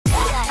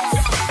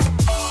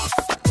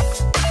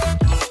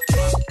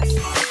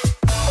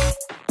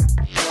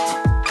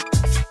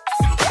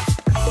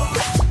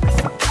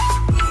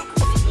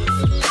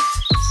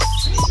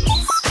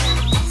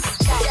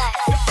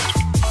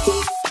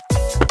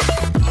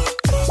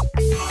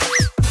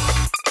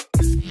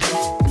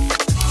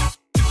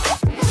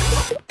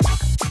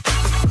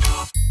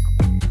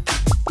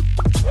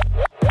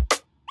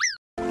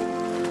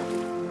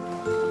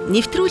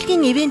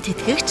Нэвтрүүлгийн ивент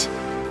тэтгэгч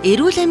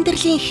эрүүл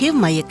амьдралын хэв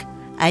маяг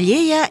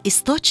Алея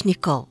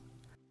Источников.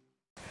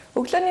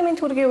 Өглөөний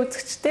мэнд хүргэе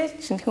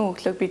үзэгчдээ шинэхэн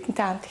өглөөг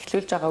бидэнтэй хамт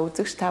эхлүүлж байгаа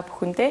үзэгч та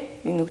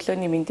бүхэндээ энэ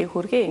өглөөний мэндийг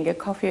хүргэе. Ингээ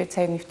кофе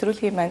цай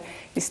нэвтрүүлгийн маань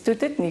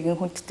студид нэгэн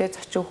хүндтэй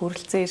зочин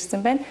хүрэлцэн ирсэн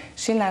байна.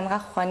 Шинэ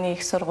Анагаах Ухаан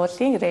Их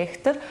сургуулийн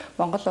ректор,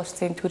 Монгол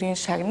Улсын төрийн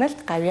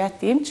шагналт,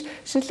 гавьяат эмч,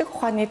 шинжлэх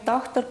ухааны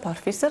доктор,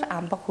 профессор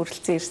М.Амбага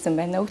хүрэлцэн ирсэн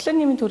байна.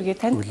 Өглөөний мэнд хүргэе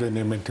танд.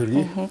 Өглөөний мэнд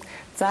хүргэе.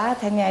 За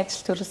таны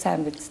ажил төрөл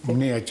сайн биз дээ.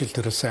 Миний ажил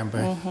төрөл сайн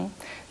байна.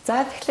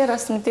 За тэгэхээр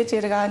бас мэдээж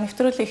хэрэг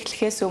нэвтрүүлэг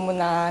эхлэхээс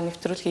өмнө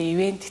нэвтрүүлгийн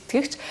ивент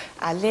тэтгэгч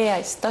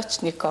Алея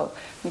Источников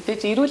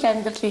мэдээж эрүүл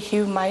амьдралын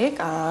хэв маяг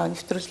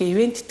нэвтрүүлгийн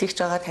ивент тэтгэгч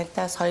байгаа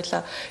тантай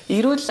соёлоо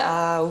эрүүл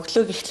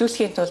өглөөг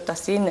эхлүүлэхийн тулд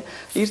бас энэ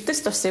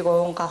эрдэс тусыг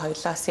уунгаа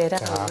хоёлоос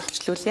яриагаа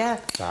хөгжлүүлье.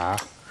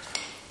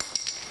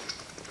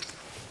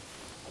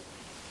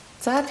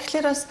 За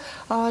тэгэхээр бас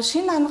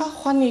Шинэ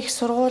Анагаах Ухаан Их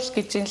сургууль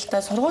гэж юм л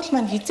та сургууль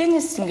маань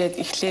хизээнээс ингээд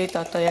эхлээд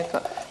одоо яг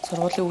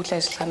сургуулийн үйл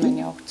ажиллагаа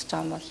маань явагдаж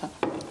байгаа юм болоо.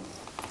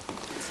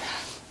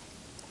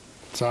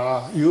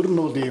 За, ер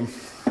нь бол ийм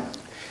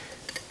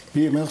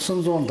би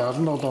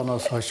 1977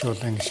 оноос хойш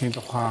бол энэ шинэ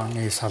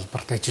ухааны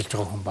салбарт ажиллаж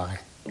байгаа хүн байна.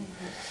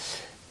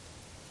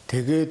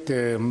 Тэгээд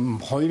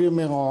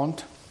 2000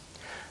 онд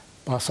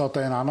бас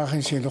одоо энэ анагаахын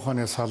шинэ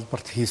ухааны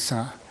салбарт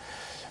хийсэн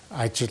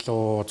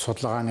ажил,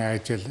 судалгааны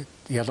ажил,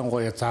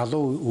 ялангуяа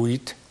залуу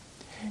үед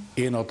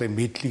энэ одоо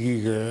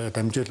мэдлэгийг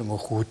дамжуулан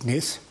өгөх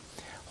үүднээс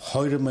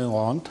 2000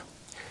 онд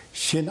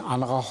Шинэ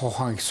Анагаах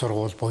Ухаан Их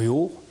сургууль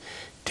буюу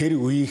тэр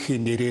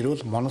үеийн нэрээр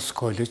бол Монос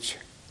коллеж,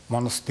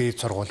 Монос дээд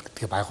сургууль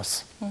гэдгийг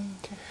байгуулсан.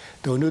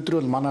 Тэгээ өнөөдөр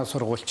бол манай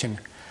сургууль чинь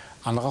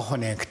анагаах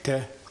ухааны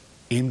ангитай,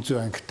 эм зүй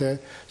ангитай,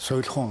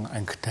 соёлхон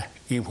ангитай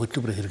ийм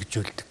хөтөлбөр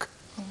хэрэгжүүлдэг.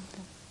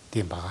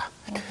 Тийм байгаа.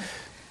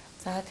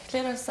 За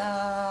тэгэхээр бас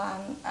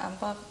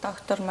М.Амбага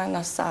доктор маань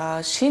бас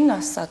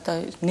шинэ бас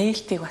одоо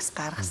нээлтийг бас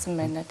гаргасан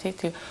байна тий.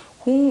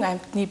 Хүн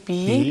амьтны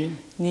биеийн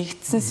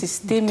нэгдсэн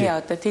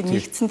системийн одоо тий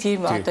нэгдсэн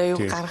тийм одоо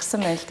юу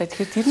гаргасан байна л да.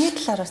 Тэгэхээр тэрний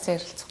талаар бас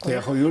ярилцахгүй.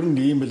 Яг нь ер нь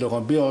ийм л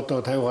байгаа. Би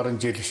одоо 50 гаруй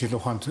жил шинэ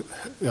ухаанд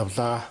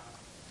явлаа.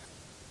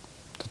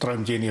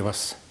 Тодорхой хэмжээний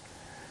бас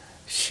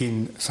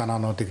шинэ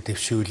санаануудыг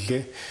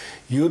дэвшүүллээ.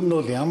 Ер нь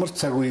бол ямар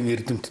цаг үеийн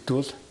эрдэмтэд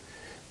бол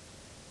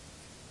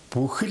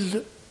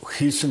бүхэл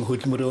хийсэн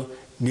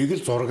хөдөлмөрөө нэг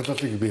л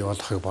зураглалыг бий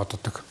болгохыг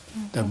боддог.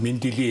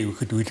 Менделийн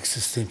эвхэд үйлх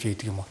систем ч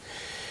гэдэг юм уу.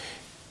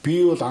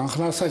 Би бол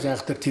анханасаа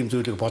жаахтар тийм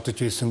зүйлийг бодож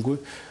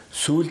байсангүй.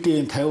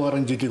 Сүүлийн 50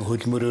 гаруй жилийн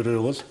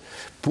хөдөлмөрөөр бол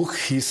бүх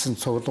хийсэн,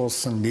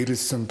 цуглуулсан,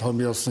 нэрлсэн,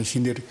 томьёолсон,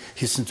 шинээр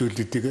хийсэн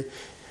зүйлүүдийг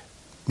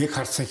нэг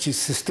харсан чи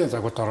систем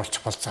загварт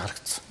оруулах болцоо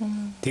харагдсан.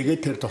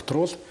 Тэгээд тэр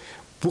дотор бол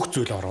бүх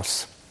зүйл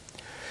оруулсан.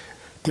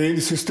 Тэгээд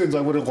энэ систем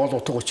загварын гол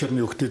утга учир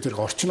нь юу гэдэг зэрэг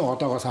орчин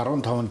одоогоос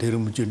 15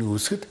 тэрбум хэмжээний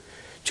үүсгэд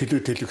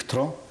чөлөөт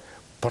электрон,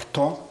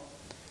 протон.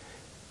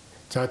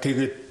 За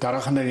тэгээд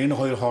дараахнаар энэ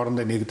хоёр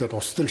хоорондоо нэгдээд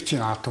ус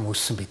төрөгчийн атом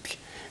үүссэн байдаг.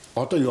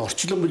 Одоо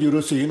орчлон бол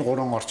ерөөсөө энэ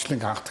гурван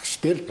орчлонг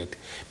анхдагчтай л байдаг.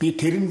 Би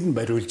тэрэнд нь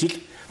бариулж ил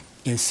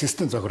энэ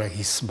систем загвараа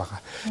хийсэн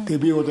байгаа.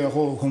 Тэгээ би бол яг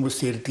хүмүүс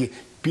ярьдаг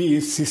би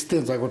энэ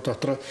систем загвар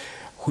дотор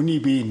хүний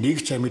бие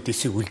нэг ч амьд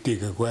эсийг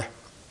үлдээгээгүй,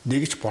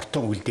 нэг ч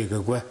протон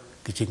үлдээгээгүй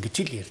гэж ингэж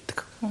л ярьдаг.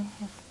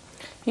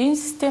 Энэ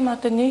систем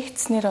одоо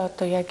нэгдснээр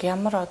одоо яг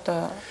ямар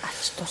одоо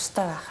ач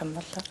тустай байх юм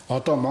бол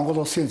одоо Монгол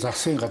Улсын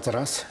засгийн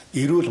газраас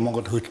эрүүл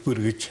Монгол хөтөлбөр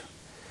гэж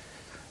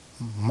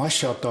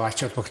маш одоо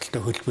ач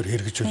холбогдолтой хөтөлбөр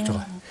хэрэгжүүлж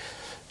байгаа.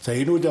 За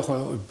энэ үл яг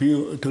би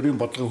төрийн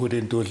бодлогын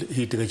хүрээнд бол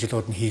хийдэг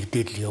ажлууд нь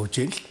хийгдэл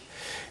явж байна л.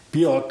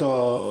 Би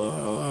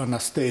одоо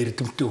настай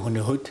эрдэмтэн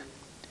хүний хувьд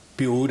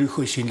би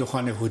өөрийнхөө шинэ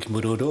ухааны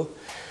хөдөлмөрөөрөө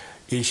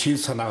энэ шин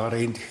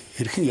санаагаар энд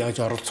хэрхэн яаж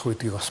оролцох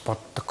гэдгийг бас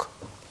боддог.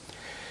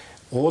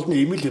 Уул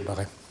нь ийм л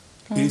байгаа юм.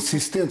 Энэ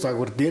систем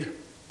загвар дээр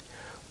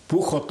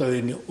бүх одоо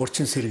энэ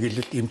урчин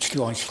сэргийлэлт,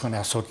 эмчилгээ онцлогооны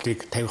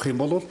асуудлыг тавих юм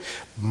бол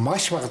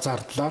маш бага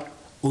зардлаар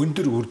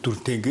өндөр үр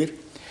дүнтэйгээр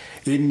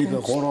энэ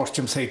нэг 3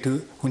 орчим сая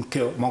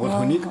хүнтэй Монгол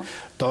хүнийг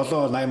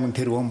 7-8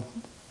 тэрбум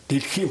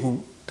дэлхийн хүн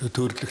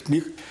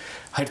төрөлхтнийг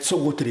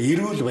харьцангуйтар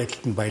эрүүл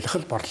байдалд нь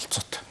баялах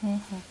борлолцоотой.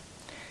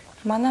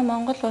 Манай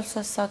Монгол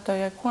улсаас одоо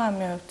яг хүн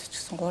амын хувьд ч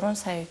гэсэн 3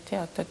 сая тий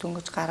одоо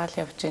дөнгөж гараал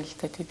явж байна л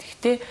да.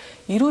 Тэгэхдээ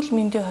эрүүл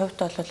мэндийн хувьд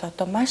бол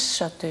одоо маш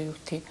одоо юу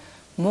тий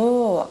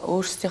муу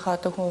өөрсдийнхөө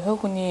одоо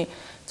хувь хүний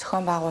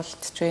зохион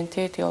байгуулалтч байна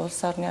тий. Тэгээ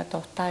улс орны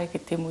одоо утаа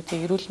гэдэг юм уу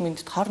тий эрүүл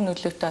мэндэд хор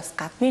нөлөөтэй бас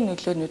гадны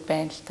нөлөөнүүд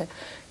байна л да.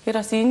 Тэгэхээр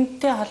бас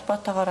энэтэй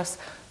холбоотойгоор бас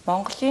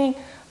Монголын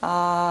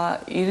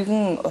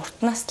иргэн урт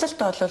наслалт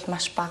бол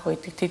маш бага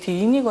байдаг.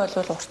 Тэгээ энийг бол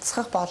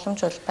уртсгах боломж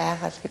бол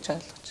байгаа л гэж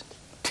ойлгож байна.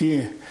 Тий.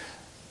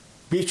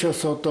 Би ч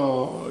бас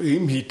одоо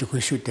эм хийдэг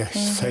хүн шүү дээ.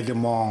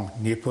 Салимон,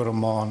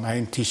 Непормон,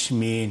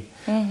 Антишмин,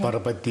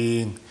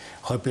 Барбадин,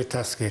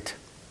 Хобитас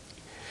гэд.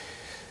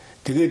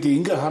 Тэгээд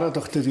ингээ хараад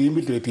байхдаа ийм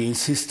л байдаг. Энэ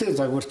систем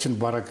загвар чинь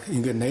бараг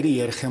ингээ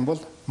нарийн ярих юм бол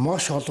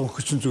маш олон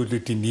хүчин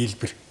зүйлүүдийн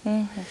нийлбэр.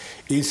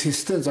 Энэ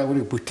систем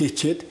загварыг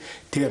бүтээчээд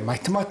тэгээ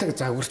математик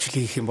загварчлал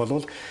хийх юм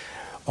бол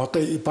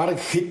одоо бараг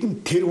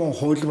хэдэн тэрбум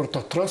хуулбар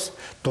дотроос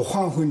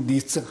тухайн хүнд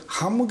нийцсэн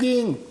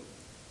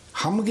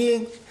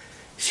хамгийн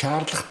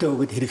шаардлагатай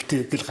өгöd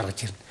хэрэгтэй гэл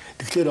гаргаж ирнэ.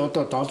 Тэгэхээр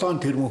одоо 7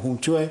 тэрбум хүн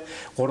ч бай,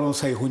 3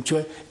 сая хүн ч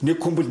бай, нэг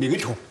хүн бол нэг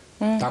л хүн.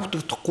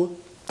 Давтагдахгүй,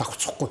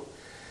 давхцахгүй.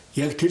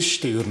 Яг тэр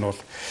шүү дээ ер нь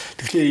бол.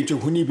 Тэгэхээр энэ чинь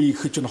хүний бие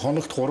гэхэд чинь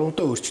хоногт 3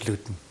 удаа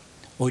өөрчлөгдөнө.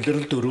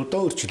 Улирал 4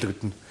 удаа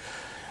өөрчлөгдөнө.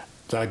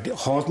 За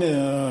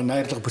хоолны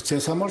найрлага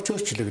бүцээс хамаарч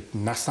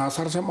өөрчлөгдөнө. Наснаас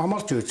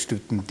хамаарч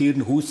өөрчлөгдөнө. Дээр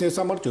нь хүүснээс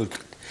хамаарч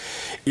өөрчлөгдөнө.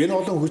 Энэ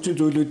олон хүчин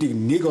зүйлүүдийг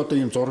нэг одоо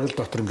юм зургал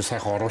дотор ингэ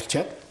сайхан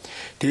оруулчаад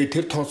тэгээд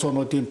тэр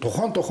тооцоонуудын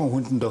тухайн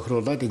хүндэн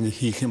тохируулаад ингэ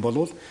хийх юм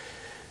бол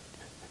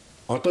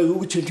одоо юу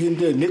гэж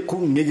хэлэхдээ нэг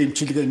хүн нэг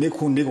эмчилгээ, нэг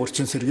хүн нэг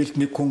урчин сэргээлт,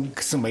 нэг хүн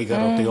гэсэн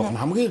маягаар одоо явах нь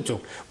хамгийн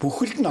зөв.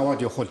 Бүхэлд нь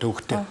аваад явах бол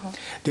төвхтэй.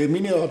 Тэгээ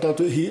миний одоо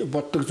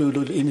боддог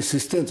зүйл бол энэ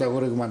систем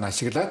загварыг маань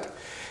ашиглаад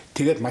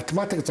тэгээд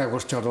математик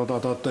загварч болоод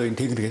одоо энэ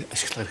техник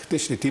ашиглах хэрэгтэй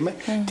шүү дээ, тийм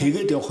ээ.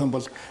 Тэгээд явах юм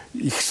бол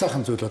их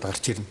сайхан зүйлүүд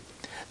гарч ирнэ.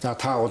 За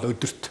та бол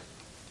өдөрт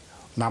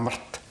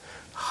намарт,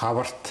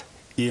 хаварт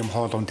ийм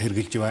хоолунд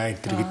хэрглэж байна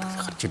энэ гэдэг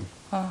гарч ирнэ.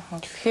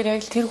 Тэгэхээр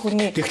яг л тэр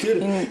хүний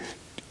энэ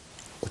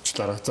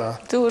Учлаарай.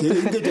 За.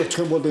 Тэгээд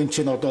явчих юм бол энэ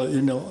чинь одоо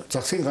энэ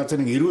засгийн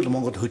газрын эрүүл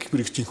Монгол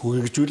хөтөлбөрийг чинь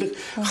хэрэгжүүлэх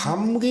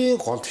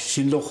хамгийн гол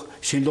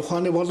шинэ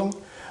ухааны болон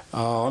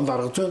он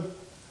арга зүйн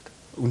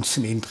үндэс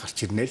нь энд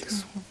гарч ирнэ л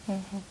гэсэн.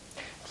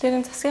 Тэгэхээр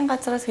энэ засгийн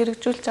газраас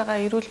хэрэгжүүлж байгаа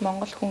эрүүл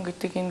Монгол хүн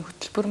гэдэг энэ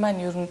хөтөлбөр маань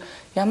ер нь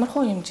ямар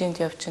хөө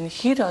хэмжээнд явж байна?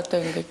 Хэр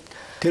одоо ингэж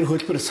тэр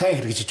хөтөлбөр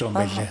сайн хэрэгжиж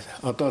байгаа юм байна.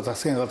 Одоо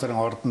засгийн газрын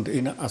ордонд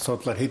энэ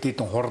асуудлаар хэд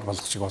хэдэн хурал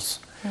болох шиг болсон.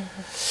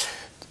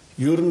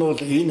 Ер нь бол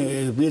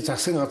энэ би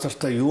засгийн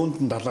газартаа юунд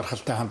нь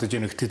талархалтай хандаж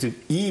яах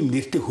гэдэг ийм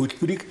нэртэй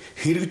хөтөлбөрийг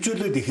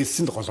хэрэгжүүлээд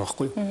эхэлсэн л гол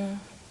байхгүй.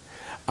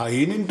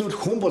 Энэнд бол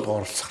хүн бол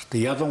оролцох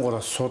хэрэгтэй. Ялангуяа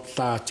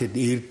судлаачид,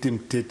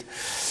 эрдэмтэд,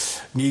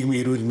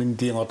 нийгмийн эрүүл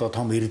мэндийн одоо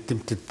том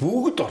эрдэмтэд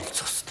бүгд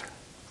оролцох хэрэгтэй.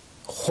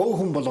 Хувь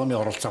хүн болгоны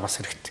оролцоо бас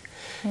хэрэгтэй.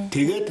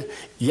 Тэгээд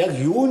яг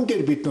юун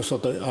дээр бид нас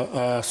одоо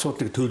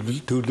асуудлыг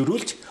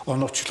төвлөрүүлж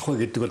оновчлох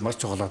вэ гэдэг бол маш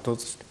чухал асуудал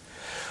шүү дээ.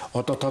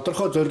 Одоо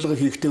тодорхой зорилго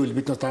хийхдээ бол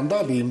бид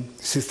дандаа л ийм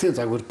систем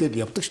загвар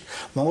дээр явдаг шүү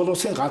дээ. Монгол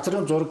улсын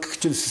газрын зураг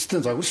гэх чинь систем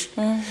загвар шүү.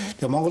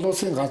 Тэгээ Монгол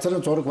улсын газрын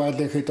зураг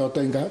байлаа гэхэд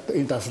одоо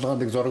энэ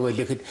дасгалгаанд зураг байлаа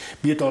гэхэд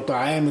бид одоо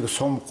аймаг,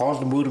 сум,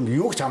 гол, мөрөнд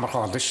юу ч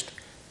хамаархан болно шүү дээ.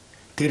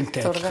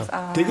 Тэрнтэй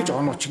адилхан. Тэгэж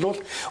оновчлуул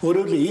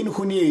өөрөөр хэлбэл энэ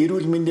хүний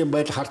эрүүл мэндийн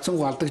байдал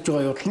харцангуй алдагдж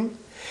байгаа явдал нь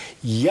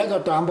яг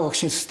одоо М.Амбага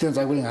систем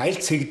загварын аль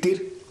цэг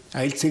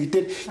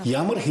дээр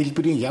ямар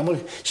хэлбэрийн ямар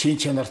шин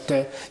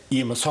чанартай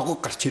ийм согог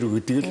гарч ирв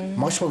гэдэг л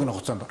маш богино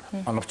хугацаанд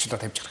оновчлоо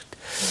тавьж байгаа.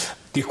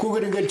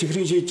 Тэгэхгүйгээр ингээл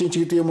чихрийн шийдэн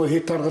ч гэдэг юм уу,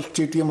 хэт таргалт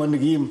ч гэдэг юм уу,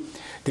 нэг ийм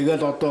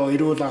тэгэл одоо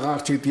эрүүл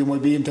агаар ч гэдэг юм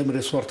уу, биеийн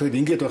тамирын спорт гэдэг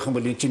ингээд байх юм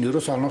бол эн чинь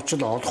ерөөсөө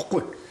оновчлоо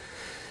олохгүй.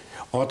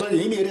 Одоо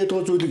энэ яриад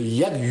байгаа зүйлийг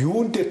яг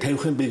юун дээр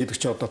тавих юм бэ гэдэг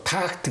чинь одоо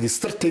тактик,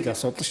 стратеги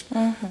асуудал шүү.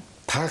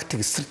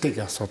 Тактик,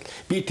 стратеги асуудал.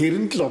 Би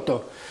тэрэнд л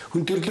одоо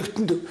хүн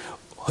төрлөختөнд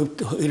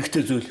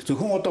хэрэгтэй зүйл.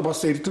 Зөвхөн одоо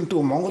бас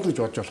эрдэмтэн Монгол гэж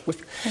бодож болохгүй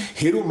шүү.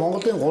 Хэрвээ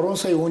Монголын 3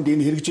 сая хүнд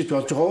энэ хэрэгжиж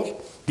болж байгаа бол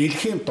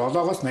дэлхийн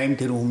 7-8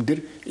 тэрбум хүн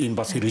дээр энэ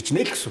бас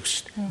хэрэгжинэ л гэсэн үг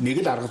шүү. Нэг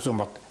л арга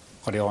зүйн бод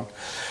гор явна.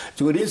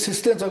 Зүгээр энэ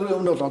систем загварын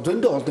өмнө бол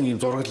зөндөө олон юм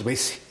зургал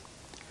байсан.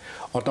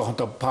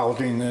 Одоохондоо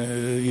Паулын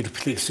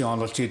рефлексийн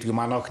онолж гэдэг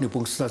манай охины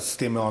бункснаа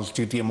системийн онолж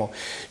гэдэг юм уу.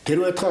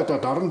 Тэр байтугай одоо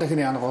дорн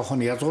дахины анагаах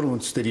ухааны язгуурын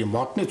үндэстээр ийм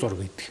модны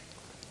зураг гэдэг.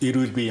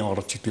 Эрүүл биеийн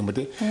оролж гэдэг юм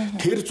үү.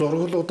 Тэр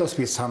зурглуудаас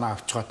би санаа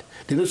авчгаад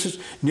тэрнээс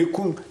нэг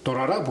хүн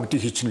дураараа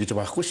бүгдийг хийчихнэ гэж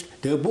байхгүй шүү.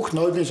 Тэгээ бүх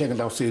нойлын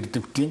шагнал авсан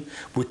эрдэмтдийн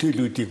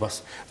бүтээлүүдийг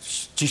бас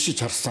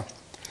жишиж харсан.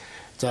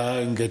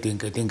 За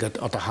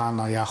ингээд одоо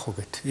хаана яах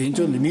вэ гэд. Энэ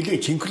зөв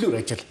нэлээд чинхлүүр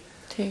ажил.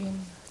 Тийм.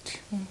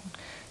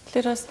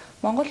 Тэгэхээр бас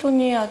Монгол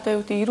хүний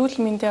одоо юу гэдэг эрүүл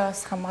мэндээ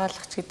бас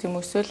хамгаалагч гэдэг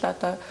юм эсвэл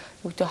одоо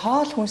юу гэдэг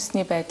хоол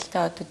хүнсний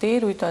байдалтай одоо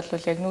дээр үед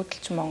бол яг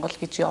нүүдэлчин Монгол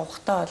гэж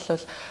явахдаа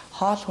бол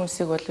хоол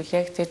хүнсийг бол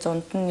яг тэ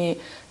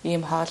зундны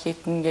ийм хоол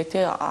идэн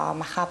гэдэг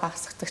маха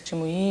багсагдаг ч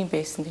юм уу ийм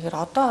байсан. Тэгэхээр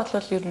одоо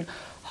бол ер нь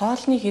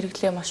хоолны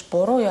хэрэглээ маш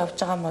буруу явж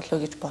байгаа юм болоо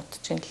гэж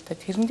бодож байна л та.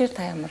 Тэрэн дээр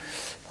та ямар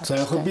бодож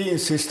байна? За яг би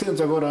систем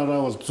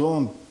загвараараа бол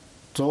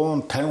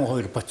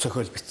 152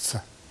 боцохол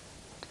бичсэн.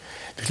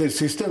 Тэгэхээр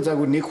систем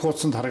загвар нэг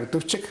хуудсанд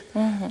харагдавчиг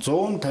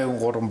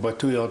 153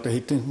 ботүй одоо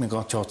хэдэн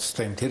мянган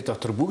чоцтой юм тэр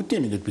дотор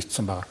бүгдийг ингэж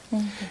бичсэн байгаа.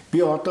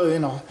 Би одоо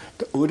энэ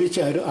өөрөө чи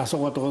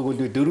асуугаад байгааг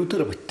бол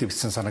дөрөвдөр боттой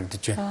бичсэн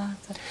санагдаж байна.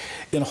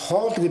 Энэ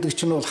хоол гэдэг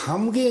чинь бол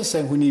хамгийн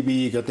сайн хүний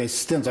биеийг одоо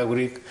систем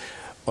загварыг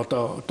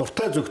одоо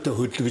дуртай зөвхтэй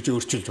хөдөлгөж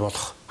өөрчилж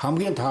болох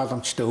хамгийн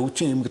тааламжтай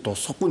өвчин эмгэг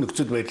тусахгүй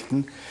нөхцөл байдалд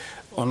нь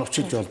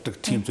оновчилж болдог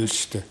тийм зүйл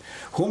шүү дээ.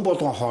 Хүн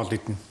болгон хоол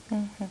идэнэ.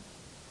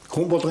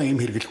 Хүн болгон эм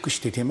хэрэглэхгүй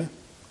шүү дээ, тийм ээ.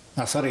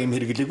 Насаар эм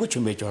хэрэглээгүй ч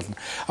юм байж болно.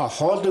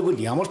 Хоолыг бол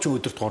ямар ч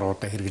өдөрт 3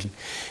 удаа хэрэглэнэ.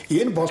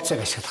 Энэ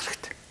болцоог ашиглах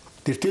хэрэгтэй.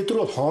 Тэр тедэр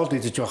бол хоол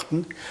идэж байхад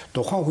нь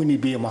тухайн хүний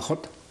бие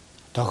махбод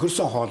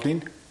тохирсон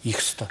хоолыг их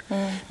ёстой.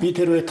 Би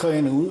тэр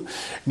байтугай энэ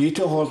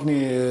нийтийн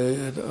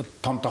хоолны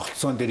том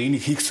тогтолцоон дээр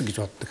энийг хийгсэн гэж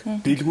боддог.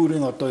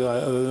 Дэлгүүрийн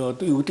одоо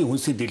юу гэдэг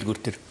хүнсийн дэлгүүр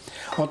дээр.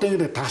 Одоо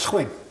ингэ талах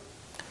байна.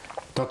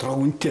 Тодорхой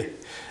үнэтэй.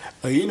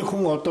 Энэ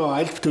хүн одоо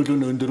альб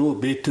төлөвний өндөр үү,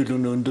 б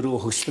төлөвний өндөр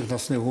үү, хөшлөх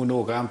насны хүн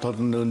үү, гам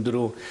толны өндөр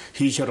үү,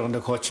 хийж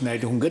оргоны коочны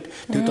аль хүн гээд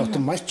тэр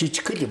дотор маш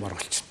жижиг юм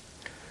оруулчихна.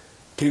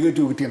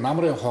 Тэгээд юу гэдэг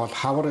намрын хоол,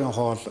 хаврын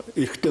хоол,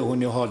 эрэгтэй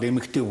хүний хоол,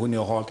 эмэгтэй хүний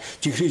хоол,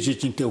 жихрийн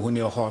жижигтэй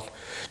хүний хоол.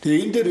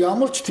 Тэгээ энэ дээр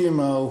ямар ч тийм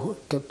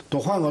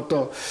тухайн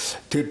одоо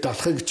тэр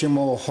далахыг ч юм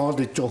уу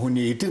хоол идж байгаа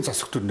хүний эдийн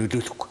засагтөр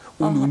нөлөөлөхгүй.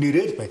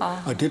 Үнээрээ л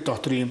байна. Тэр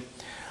дотор юм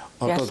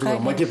одоо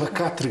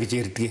модификатор гэж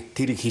ярьдаг.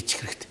 Тэрийг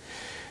хийчих хэрэгтэй.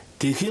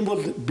 Тэгэх юм бол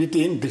бид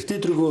энэ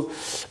дэвтэргөө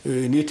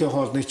нийтийн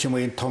хоолны ч юм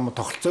уу энэ том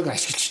тогтолцоог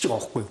ашиглаж байгаа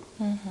байхгүй юу?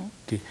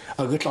 Тий.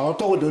 Гэтэл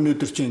одоо бол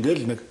өнөөдөр чинь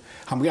ингээл нэг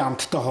хамгийн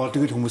амттай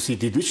хоолыг л хүмүүс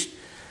идэж биш.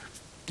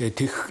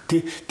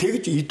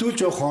 Тэгж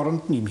идүүлж явах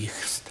хооронд нь юм хийх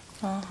хэрэгтэй.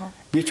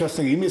 Би ч бас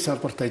нэг эмийн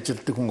салбарт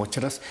ажилладаг хүн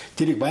учраас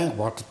тэрийг байнга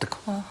боддог.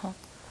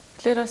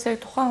 Тэгэхээр бас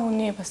яг тухайн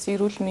хүний бас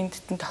эрүүл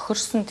мэндэд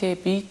тохирсон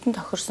биед нь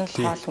тохирсон л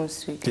хоол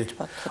хүнсрий гэж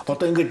боддог.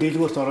 Одоо ингээд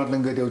дэлгүүрт ороод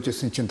ингээд явж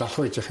ирсэн чинь далах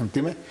байж байгаа юм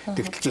тийм ээ.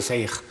 Тэгтэл чи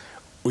саях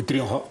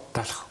өдрийн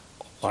далах,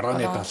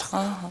 орооны далах,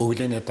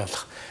 өглөөний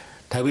далах,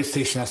 50-с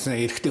дээш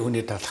насны эрэгтэй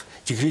хүний далах,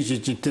 жихрийн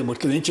жижигтэй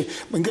мөртлөө энэ чинь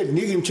ингээд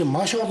нэг юм чинь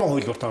маш олон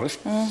хуйлбарт орно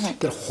шүү.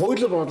 Тэр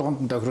хуйлбар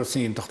болгонд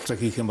тохируулсан энэ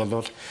тогтолцоог хийх юм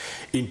бол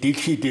энэ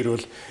дэлхий дээр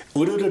бол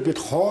өөрөөр бид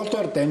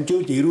хоолоор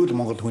дамжуулж эрүүл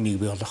Монгол хүнийг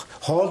бий болгох,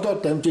 хоолоор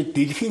дамжуулж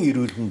дэлхийн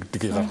эрүүлэн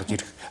гэдгийг гаргаж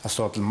ирэх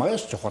асуудал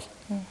маш чухал.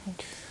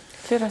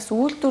 Тэгэхээр бас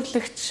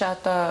үйлдвэрлэгч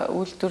одоо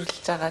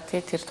үйлдвэрлэж байгаа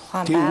тэр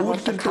тухайн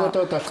байгууллага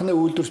одоо далхны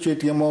үйлдвэрч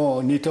гэдэг юм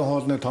уу нийтийн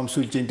хоолны том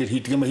сүлжээн дээр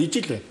хийдэг юм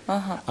хийж илээ.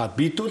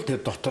 Бид бол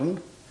тэр дотор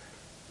нь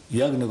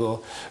яг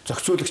нөгөө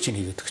зохицуулагчийг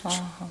хийгээд өгч.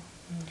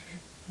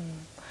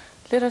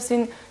 Тэгэхээр бас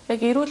энэ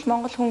яг эрүүл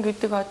Монгол хүн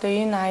гэдэг одоо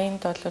энэ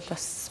аянд бол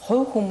бас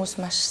хувь хүмүүс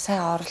маш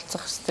сайн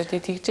оролцох хэрэгтэй.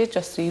 Тэгжээж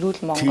бас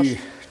эрүүл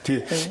Монгол. Тий.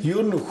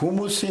 Ер нь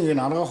хүмүүсийн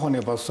энэ анагаах ухааны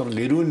боловсрол,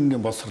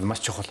 эрүүлийн боловсрол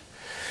маш чухал.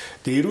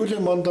 Тэгээ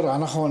эрүүлийн мондор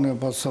анагаах ухааны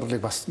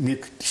боловсролыг бас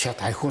нэг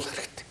шат хайхуулах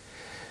хэрэгтэй.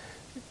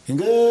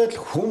 Ингээд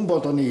хүн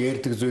болгоны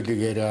ярьдаг зүйлийг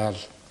яриад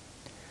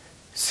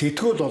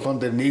сэтгүүл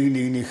болгон дээр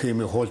нэгнийхээ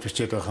юм хуулж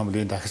бичээд байх юм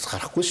бол энэ дахис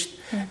гарахгүй шүү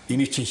дээ.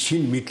 Эний чинь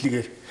шинэ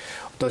мэдлэгээр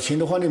одоо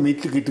шинэ ухааны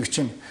мэдлэг гэдэг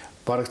чинь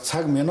бараг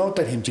цаг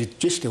минутаар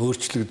хэмжигдэж шүү дээ,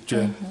 өөрчлөгдөж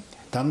байна.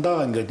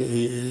 Дандаа ингээд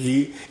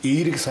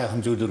эерэг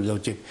сайхан зүйлүүд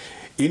явж байна.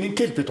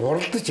 Энэнтэй бид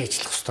уралдаж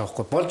ажиллах хэрэгтэй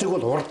байхгүй. Болж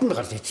игэл урд нь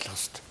гарч ажиллах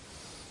хэрэгтэй.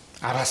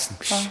 Араас нь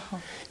биш.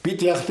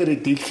 Бид яг тэр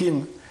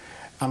дэлхийн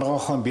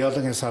анагаах ухааны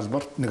биологийн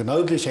салбарт нэг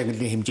Нобелийн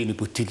шагналын хэмжээний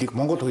бүтээлийг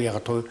Монгол хүн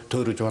ягаад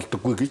тойрож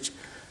болдоггүй гэж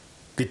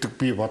гэдэг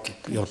би бодол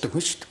явдаг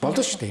хүн шүү дээ.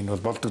 Болно шүү дээ. Энэ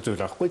бол болдог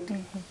зүйл аахгүй.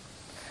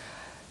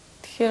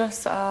 Тэгэхээр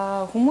бас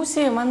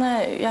хүмүүсийн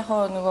манай яг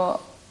нөгөө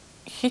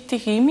хит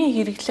их эмийн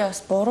хэрэглээ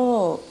бас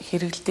буруу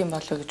хэрэглэдэм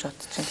болоо гэж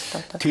бодож байна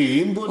л да.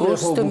 Тийм энэ бол яг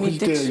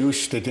бүхэлдээ юу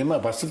шүү дээ тийм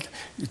ээ. Бас л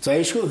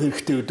зайлшгүй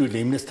хэрэгтэй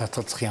үдвэл эмнээс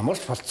татгалзах ямар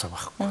ч болцоо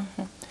байхгүй.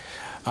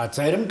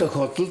 Зарим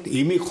тохиолдолд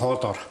эмийг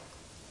хоолоор,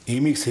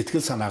 эмийг сэтгэл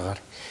санаагаар,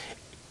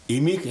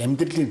 эмийг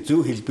амьдралын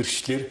зөв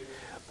хэлбэрчлэр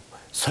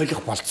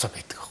солих болцоо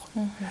байдаг.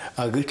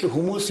 Гэтэл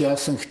хүмүүс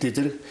яасан гэхдээ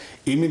зэрэг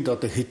эмэнд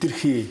одоо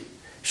хэтэрхий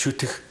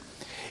шүтэх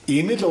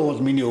энэ л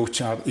бол миний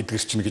өвчин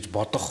эдгэрч гэж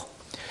бодох.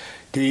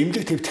 Тэгээ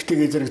эмнэлэг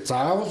твтгтэйгээ зэрэг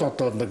заавал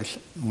одоо нэг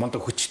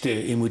мондог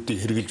хүчтэй эмүүдийг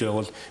хэрглэж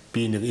байвал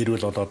би нэг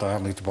эрүүл болоод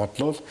байгаа гэж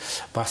бодлоо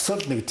бас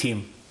л нэг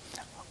тийм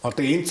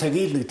одоо энэ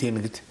цагийг нэг тийм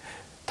нэг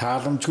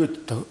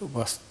тааламжгүй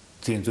бас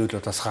тийм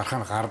зүйлүүд бас гарах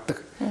нь гардаг.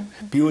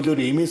 Би өөрөө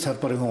эмийн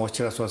салбарын хүн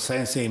учраас бол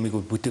сайн эмийг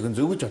бүтээгэн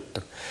зөв гэж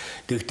боддог.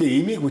 Тэгэхдээ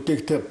эмийг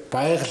бүтээхдээ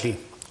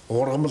байгалийн,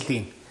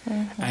 ургамлын,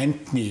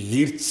 амьтны,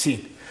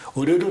 эрдэсийн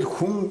өөрөөр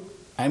хүн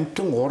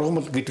амьтан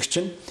ургамал гэдэг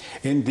чинь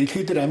энэ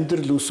дэлхий дээр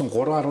амьдрал үүсэн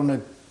 3.8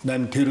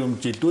 тэрбум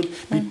жилдвэл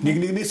бид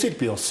нэгнээсээ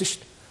бий болсон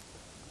шүү дээ.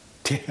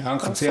 Тий,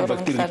 анхан цэя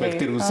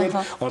бактери үсэл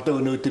одоо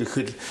өнөөдөр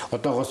ихэл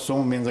одоогоос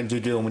 100 мянган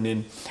жилийн өмнө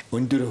энэ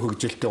өндөр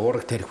хөгжилтэй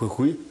ураг тарих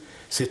үгүй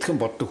сэтгэн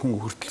боддог хүн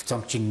хүртэл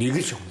зам чинь нэг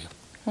л юм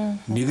юм.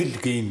 Нэг л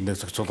гейн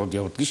зохицуулаад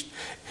явдаг шүү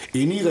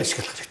дээ. Энийг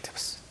ашиглах хэрэгтэй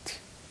бас.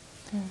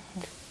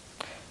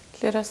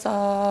 Тэгэхээр бас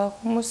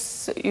хүмүүс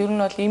ер нь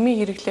бол эмийн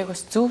хэрэглээг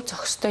бас зөв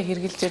зохистой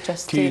хэрэгжилж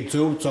бас тий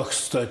зөв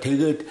зохистой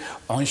тэгээд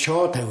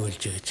оншоо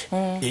тавиулж яаж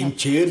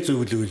эмчээр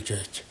зөвлүүлж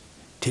яаж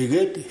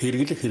тэгээд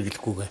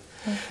хэрэглэхгүйгээ.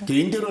 Тэгээ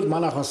энэ дээр бол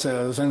манайх бас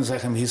сайн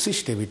сайхан хийсэн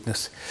шүү дээ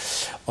биднээс.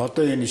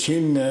 Одоо энэ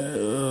шинэ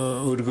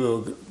өргөө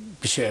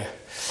бишээ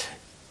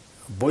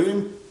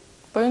буян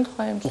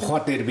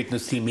ухаан дээр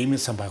биднээс тийм эмийн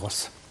сан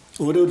байгуулсан.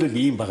 Өөрөөр хэлбэл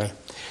ийм байгаа.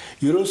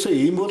 Ерөөсөө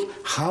ийм бол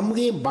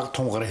хамгийн бага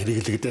тунгаар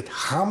хэрэглэгдээд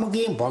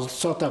хамгийн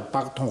болцоотой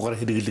бага тунгаар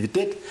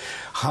хэрэглэгдээд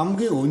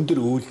хамгийн өндөр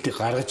үйлдэлийг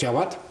гаргаж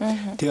яваад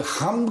тэгээ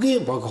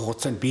хамгийн бага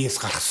хугацаанд биеэс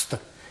гарах хэрэгтэй.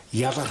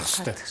 Ялгарх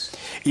хэрэгтэй.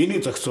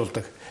 Энийг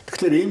зохицуулдаг.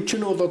 Тэгэхээр эмч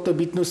нь бол одоо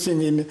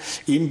биднээсийн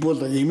энэ бол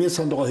эмийн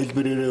сандгаа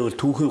хэлбэрээрээ бол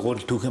түүхий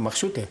гурал түүхий мах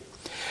шүү дээ.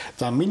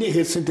 За миний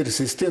хэлсэн тэр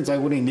систем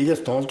загварын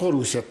 1-ээс 7 дугаар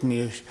үе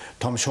шатны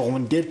том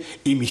шугамн дээр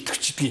эм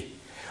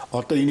итгэвчдэг.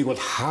 Одоо энийг бол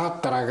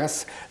хаад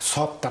дараагаас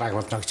софт дарааг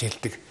болно гэж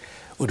хэлдэг.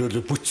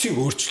 Өөрөөр бүтцийг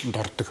өөрчлөлтөнд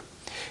ордог.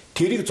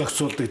 Тэрийг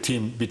зохицуулдаг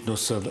тийм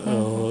биднээс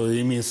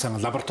эмийн сан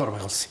лаборатори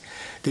байгуулсан.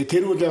 Тэгээ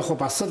тэр үл яг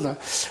бас л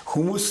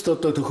хүмүүст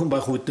одоо төхөн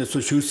байх үднээс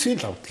шүлсийн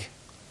л авдаг.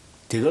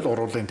 Тэгэл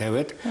уруулын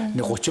тавиад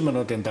нэг 30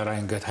 минутын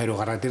дараа ингээд хариу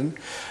гараад ирнэ.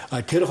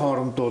 Тэр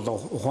хооронд бол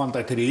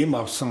ухаандаа тэр эм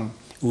авсан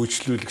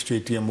үйлчлүүлэгч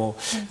байдаг юм уу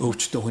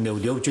өвчтөн хүн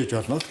явж иж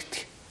болно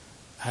гэдэг.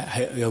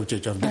 явж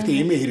байгаа.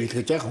 Гэхдээ эмээ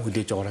хэрэглэх жаахан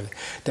хүлээж байгаа.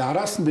 Тэгээ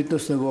араас нь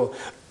биднээс нөгөө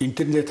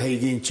интернет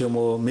хаягийн ч юм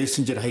уу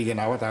мессенжер хаягийг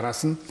аваад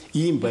араас нь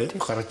ийм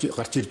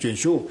гарч ирж байна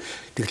шүү.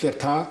 Тэгэхээр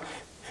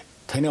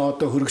таны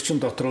одоо хөрөгчин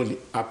дотор бол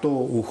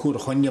адуу өхөр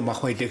хоньны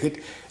мах байлэхэд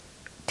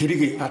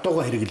тэрийг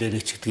адууга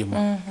хэрэглээрэй ч гэдэг юм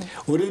уу.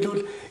 Өөрөөр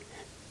хэлбэл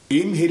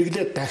эм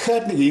хэрэглээд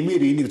дахиад нэг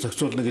эмээр энийг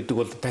зохицуулна гэдэг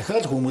бол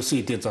дахиад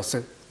хүмүүсийн эдийн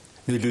засаг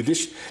нөлөөлнө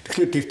ш.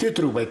 Тэгэхээр дэвтэр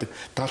төрөг байдаг.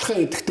 Талхаа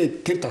идэхдээ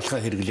тэр талхаа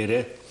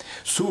хэрэглээрэй.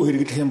 Сүү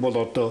хэрэглэх юм бол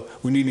одоо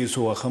үнийний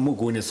сүү авах юм уу,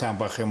 гүний сан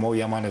бах юм уу,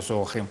 ямааны сүү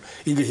авах юм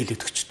ингээ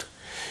хэлэгдчихдэг.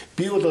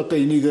 Би бол одоо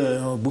энийг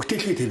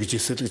бүтээлгээд хэрэгжиж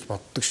ирсэл гэж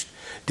боддог ш.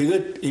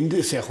 Тэгээд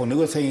эндээс яг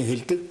нөгөө саяхан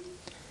хэлдэг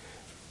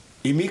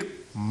эмийг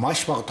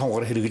маш бага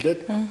тонгоор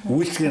хэрэглээд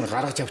үйлчлэгийг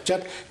гаргаж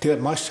авчаад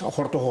тэгээд маш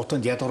хурдан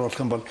хугацаанд ядгаруулах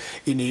юм бол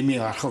энэ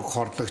эмийн архаг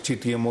хорлогч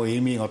гэдэг юм уу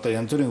эмийн одоо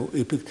янз бүрийн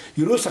эффект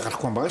ерөөсөө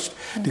гарахгүй юм байна шүү.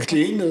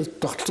 Тэгэхээр энэ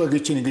тогтолцоог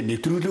чинь ингээд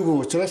нэвтрүүлээгүй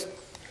учраас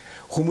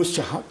хүмүүс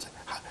чи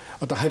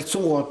одоо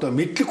харилцангуй одоо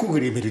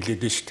мэдлэггүйгээр эм хэрэглээд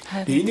байна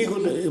шүү. Энийг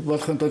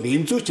болохын тулд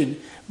эмзүүч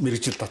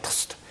мэрэгжил татах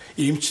хэрэгтэй.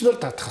 Эмчнэр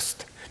татах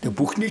хэрэгтэй. Тэгээд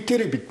бүх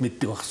нийтээрээ бид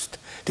мэддэг байх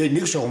хэрэгтэй. Тэгээд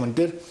нэг шугамн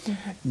дээр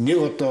нэг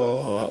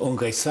одоо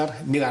өнгө аясаар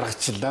нэг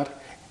аргачлалаар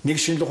нэг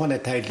шинэ ухааны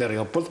тайлаар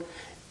явбал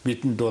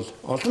бидэнд бол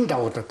олон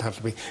давуу тал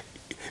бий.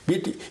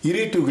 Бид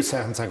ирээдүйг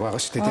сайхан цаг байгаа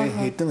шүү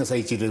дээ. Хэдэн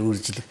сая жилээр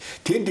үржилэх.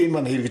 Тэнд энэ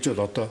маань хэрэгжил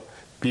одоо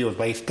би бол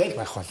баяртай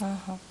байх бол.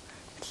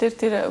 Тэгэхээр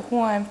тэр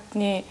хүн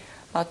амьтны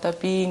одоо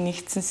бие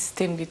нэгдсэн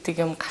систем гэдэг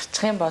юм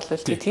гарчих юм бол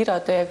тэр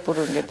одоо яг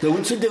бүр ингээд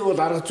үндсэндээ бол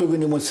арга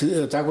зүйн юм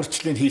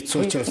загварчлалыг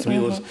хийцсэн учраас би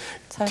бол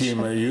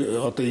тийм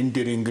одоо энэ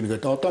дээр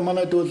ингээд одоо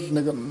манайд бол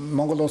нэг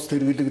Монгол улс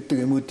хэрэглэгддэг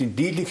юмуудын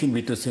дийлэнх нь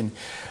биднээс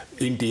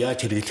энд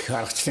яаж хэрэглэх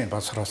аргачлалыг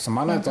боловсруулсан.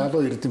 Манай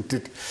залуу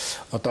эрдэмтэд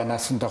одоо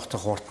насан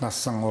тогтох урт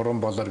насан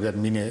уран болор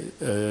гэдэг миний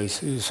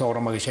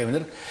суурамагийн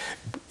шавнар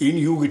энэ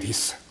юу гэд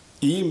хийсэн.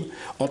 Ийм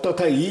одоо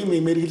та ийм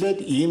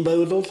эмэрглээд ийм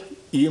байвал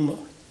ийм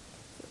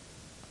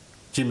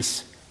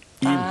жимс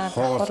ийм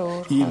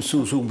хоол ийм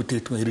сүү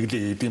бүтээгдэхүүн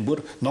хэрэглээ гэдэг юм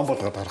бүр ном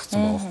болгоод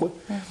гаргацсан байгаа байхгүй.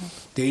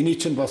 Тэгээ эний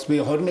чинь бас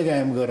би 21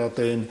 аймгаар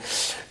одоо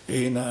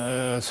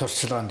энэ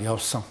сурчлаганд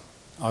явсан.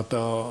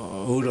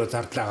 Одоо өөрөө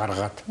зардлаа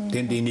гаргаад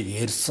тэнд энийг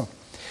ярьсан.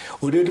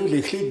 Өөрөөр хэлбэл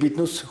эхлээд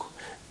биднээс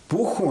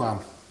бүх хүн ам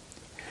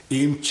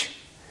эмч,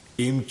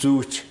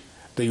 эмзүүч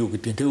одоо юу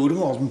гэдэг. Тэгээ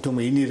өргөн олон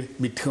түмэн энээр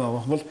мэдэх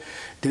юм бол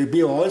тэгээ би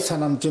ойл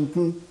санамжинд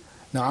нь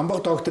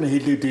М.Амбага докторын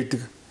хэлээд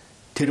идэг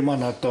тэр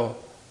маань одоо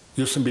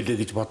юусан билээ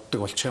гэж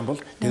боддог болчих юм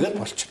бол тэгээд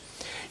болчих.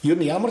 Ер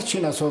нь ямар ч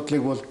энэ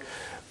асуудлыг бол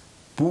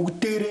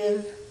бүгдээрээ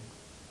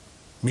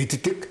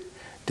мэддэг.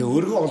 Тэгээ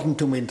өргөн олон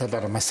түмэн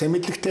талаар маш сайн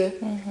мэдлэгтэй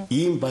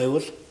ийм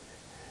байвал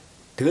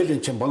тэгэл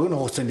эн чинь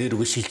богино хугацаанд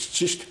нэргүй шилжиж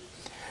шít.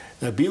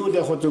 Би бол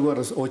яг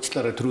зүгээр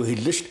уучлаарай түрүү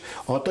хэллээ шүү дээ.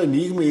 Одоо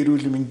нийгмийн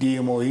эрүүл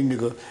мэндийн юм уу энэ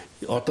нэг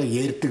одоо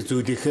ярьдаг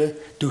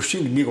зүйлийнхээ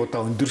төвшинг нэг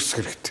удаа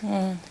өндөрсөх хэрэгтэй.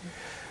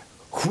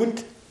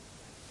 Хүнд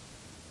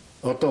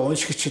одоо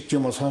уншигчд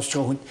юм уу сонсож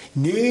байгаа хүнд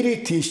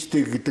нэрээ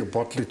тийштэй гэдэг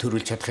бодлыг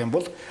төрүүлж чадах юм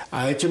бол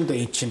аажимда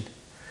эн чинь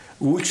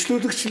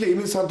үйлчлүүлэгчлээ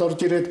эмийн санд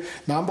орж ирээд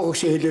М.Амбага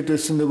өгшөө хэлээд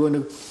байсан нөгөө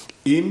нэг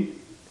эм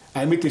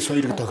амьд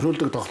соёлыг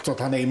тохируулдаг тогтолцоо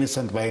танай эмийн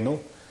санд байна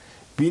уу?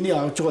 Биний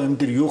авж байгаа юм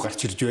дээр юу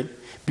гарч ирж байна?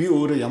 Би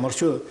өөрөө ямар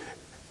ч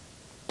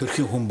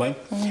төрхийн хүн байна.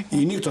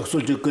 Энийг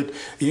зогсуулж өгöd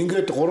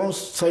ингээд 3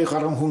 сая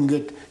гаруй хүн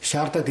ингээд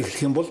шаардаад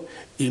эхлэх юм бол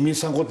эмийн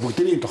сангууд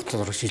бүгдээ энэ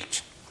тогтолцоор шилжиж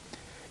байна.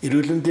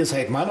 Эрүүл мэндийн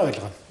сайд маань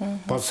ойлгоно.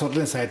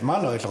 Боловсролын сайд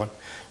маань ойлгоно.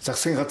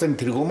 Засгийн газрын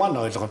тэргүү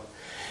маань ойлгоно.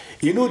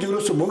 Энэ үл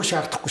ерөөсөө мөнгө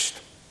шаардахгүй шүү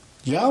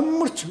дээ.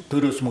 Ямар ч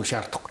төрөөс мөнгө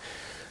шаардахгүй.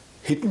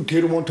 Хэдэн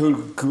тэрмон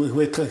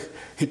төгөх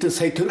хэдэн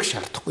сая төгрөг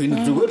шаардахгүй.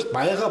 Энэ зүгээр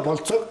баяга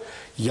болцоог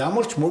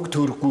ямар ч мөнгө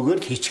төгрөггүйгээр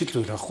л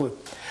хийчихэл зүйл байхгүй.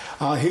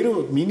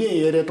 Хэрвээ миний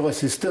яриад байгаа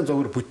систем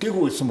зөвөр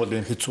бүтээгүй байсан бол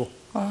энэ хэцүү.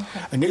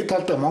 Нэг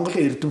талд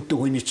Монголын эрдэмтэн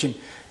хүний чинь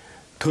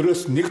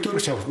төрөөс нэг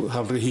төгрөг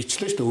хавлага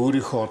хийчлээ шүү дээ.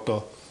 Өөрийнхөө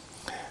одоо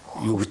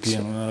юу гэдэг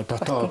юм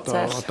дотоод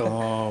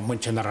одоо мөн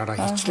чанараараа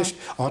хийчлээ шүү.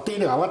 Одоо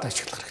энийг аваад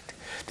ашиглах хэрэгтэй.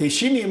 Тэгээ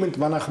шинэ юмд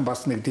манайхан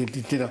бас нэг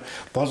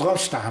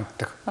болгоомжтой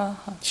ханддаг.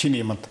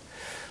 Шинэ юмд.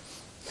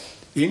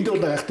 Энд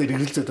бол яахтай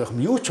хэрэгэлзээд байх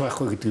юм юу ч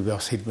байхгүй гэдгийг би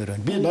бас хэлмээр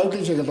байна. Би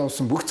Нобелийн шагнал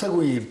авсан бүх цаг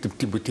үеийн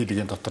эрдэмтдийн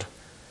бүтээлгийн дотор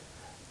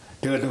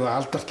тэгээд нөгөө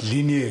алдарт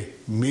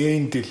Линэ,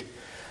 Мендел,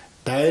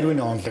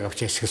 Дарвины онолыг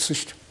авч ашигласан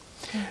шүү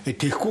дээ.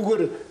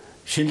 Тэгэхгүйгээр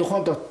шинэ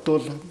ухаан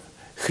дотор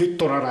хэд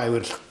дураараа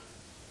авирлах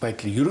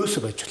байдал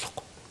ерөөсөө байж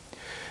болохгүй.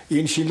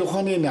 Энэ шинэ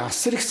ухааны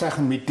асар их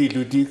сайхан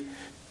мэдээллүүдийг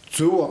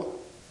зөв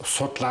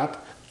судлаад,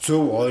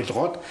 зөв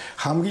ойлгоод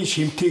хамгийн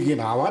шимтэйг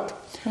нь аваад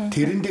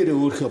тэрэн дээр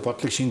өөрийнхөө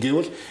бодлыг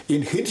шингээвэл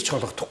энэ хэд ч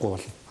холбогдохгүй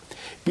болно.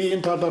 Би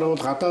энэ талаар бол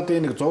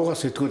гадаадын нэг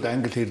 100-аас сэтгүүл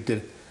англи хэл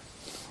дээр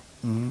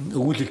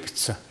өгүүлэл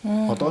бичсэн.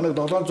 Одоо нэг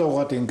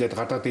 700-аад ингээд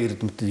гадаадын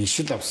эрдэмтэд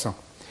ишил авсан.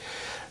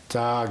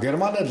 За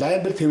Германы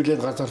Лайбер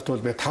төвлөд газарт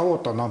бол би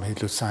 5 удаа ном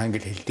хэлүүлсэн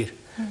англи хэл дээр.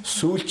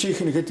 Сүүлчийнх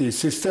нь хэд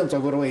систем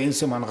загварва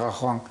М.Амбага Анагаах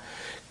Ухаан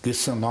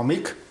гэсэн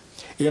номыг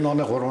энэ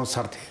оны 3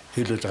 сард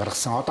хэлүүлж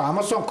гаргасан. Одоо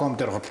Amazon.com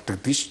дээр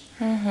голддог тийш.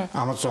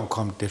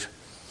 Amazon.com дээр.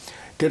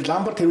 Тэр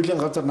ламбар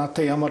хэвлэлийн газар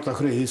надад ямар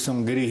тохироо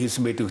хийсэн, гэрээ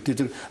хийсэн байдаг гэдэг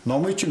тэр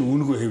номыг чинь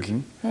үнэгүй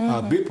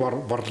хэвлэнэ. Би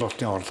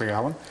борлуулалтын орлогыг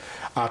авна.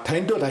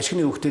 Танд бол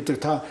ашигны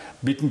хөвгтөд та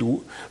бидэнд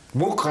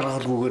мөнгө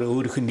гаргалгүйгээр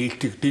өөрийнх нь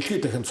нээлтийг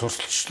дэлхийд дахин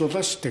сурталчлуулаа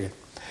шүү дээ.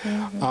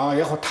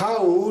 Яг та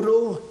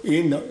өөрөө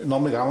энэ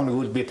номыг авна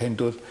гэвэл би танд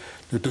бол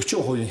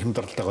 40%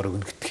 хямдралтайгаар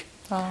өгнө гэдэг.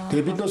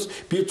 Тэгээ биднээс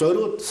би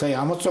зориуд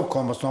сая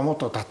Amazon.com-оос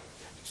номуудаа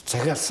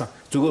захиалсан.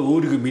 Зүгээр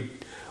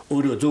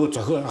өөрөө зөвхөн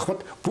зохион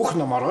авахд бүх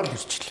ном ороод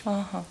ирчихлээ.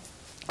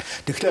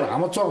 Тэгэхээр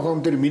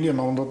Amazon.com дээр миний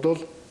номнууд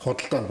бол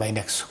худалдаанд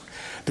байна гэсэн.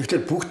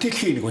 Тэгэхээр бүгд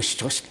дэлхийн нэг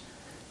уншиж байгаа шүү дээ.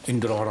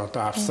 Энэ дөр ороод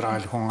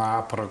Австрали хүн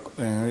Африк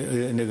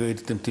нэг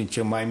эрдэмтэн ч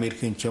юм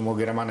Америкийн ч юм уу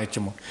Германы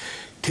ч юм уу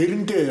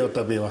тэрэндээ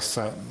одоо би бас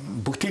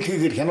бүгд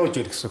дэлхийгээр хянуулж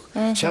ирэх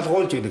гэсэн.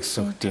 Шалгуулж ирэх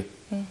гэсэн тийм.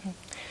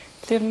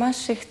 Тэр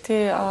маш их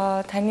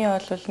таны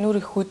бол нүр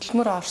их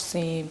хөдөлмөр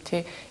орсон юм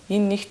тий.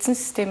 Энэ нэгдсэн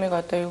системийг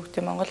одоо юу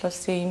гэдэг Монгол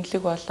улсын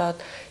эмнэлэг болоод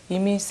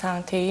эмийн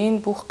сан тий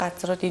энэ бүх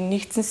газрууд энэ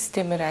нэгдсэн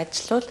системээр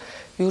ажиллавал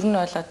ер нь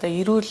бол одоо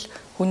эрүүл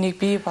хүнийг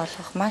бий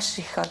болгох маш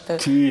их одоо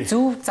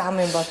зөв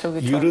зам юм болов уу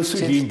гэж бодож байна.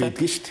 Ерөөсөө юм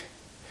байдаг шүү дээ.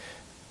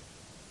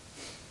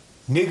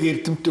 Нэг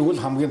эрдэмтэн бол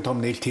хамгийн том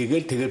нээлт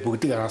хийгээл тэгээд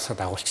бүгдийг араасаа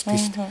дагуулчихдаг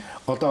шүү дээ.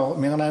 Одоо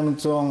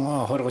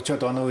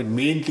 1820-30-аад оны үед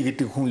Мендель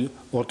гэдэг хүн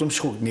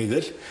удамшгүй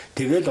нэгэл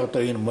тэгэл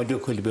одоо энэ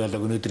молекул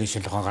биологи өнөөдрийн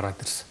шинжилгээ гараад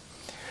ирсэн.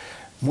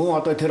 Мөн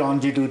одоо тэр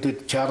он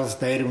жилүүдэд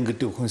Чарльз Дарвин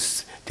гэдэг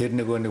хүнс тэр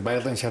нэг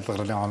баялагын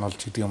шалгарлын онолж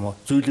гэдэг юм уу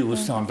зүйлийг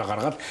үүссэн ондоо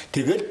гаргаад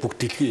тэгэл бүх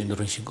дэлхийн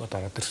энэрийн шингод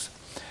ороод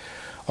ирсэн.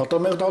 Одоо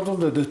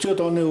 1740-ад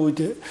оны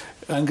үед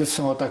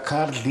ангилсан одоо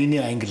Карл Линний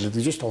англи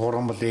гэж шүү дээ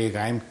хурамлыг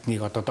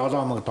амьтныг одоо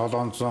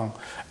 7700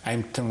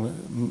 амьтан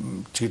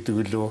ч гэдэг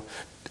үлээ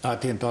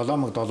тийм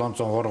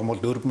 7700 хурамл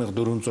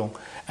 4400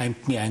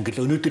 амьтны англи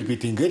өнөөдөр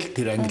бид ингээл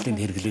тэр английг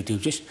хэрэглээд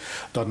явж шүү.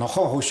 Одоо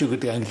нохон хөшөө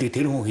гэдэг английг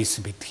тэр хүн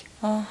хийсэн байдаг.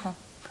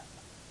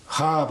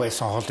 Хаа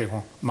байсан хоолыг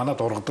хүн манад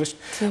ургадаг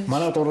шүү.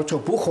 Манад ургаж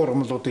бүх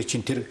хурамлуудыг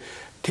чинь тэр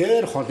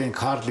хоолын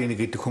Карл Линний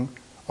гэдэг хүн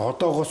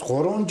одоогоос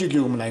 3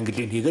 жилийн өмнө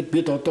английн хийгээд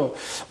бид одоо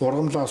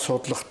ургамлаа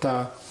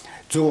судлахдаа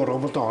зөв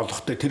ургамлаа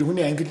олохдоо тэр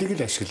хүний английг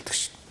л ашигладаг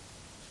шин.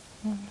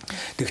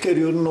 Тэгэхээр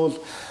ер нь бол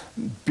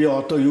би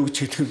одоо юу гэж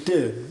хэлэх вэ?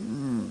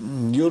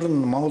 Ер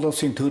нь Монгол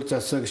Улсын төр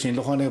засаг,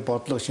 шинжилгээ ухааны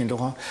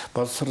бодлого,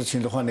 боловсрол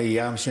шинжилгээ ухааны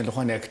яам, шинжилгээ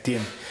ухааны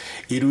академи,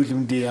 эрүүл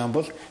мэндийн яам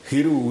бол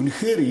хэрэг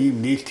үнэхээр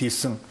ийм нээлт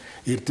хийсэн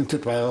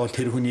эрдэмтэд байгаа бол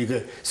тэр хүнийг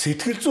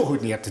сэтгэл зүйн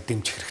хувьд ядад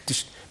дэмжих хэрэгтэй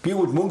шин. Би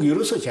бол мөнгө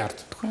ерөөсөө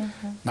шаарддаг.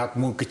 Над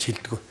мөнгө гэж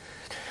хэлдэг.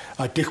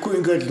 Тэгэхгүй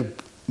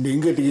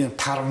ингээл ийм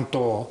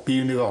тарамдуу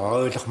биенийг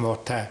ойлгох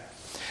муутай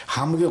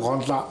хамгийн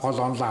гол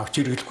онлоо авч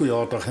иргэлгүй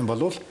яваад байх юм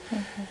бол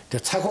тэгээ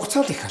цаг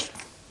хугацаа л их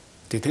алдна.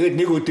 Тэгээд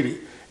нэг өдөр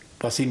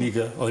бас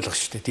энийг ойлгох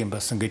штэ тийм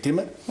басан гэх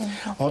тийм ээ.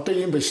 Одоо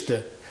юм байна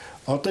штэ.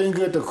 Одоо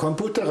ингээд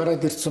компьютер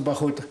гараад ирсэн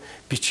байх үед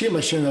бичгийн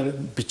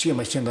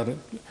машинаар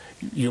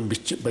юм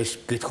гэж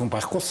хүн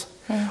байхгүйс.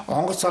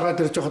 Онгоц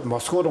гараад ирж байхад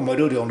Москва руу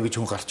мориор явна гэж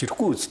хүн гарч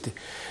ирэхгүй үстэй.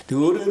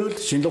 Тэгээ өөрөөр хэлбэл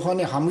шинжилгээ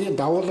ухааны хамгийн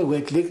давуулаг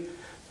байдлыг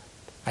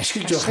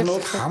ашиглаж явах нь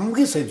бол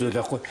хамгийн сайн зүйл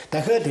байхгүй.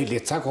 Дахиад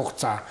хэлээ цаг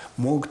хугацаа,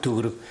 мөнгө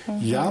төгрөг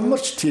ямар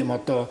ч тийм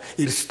одоо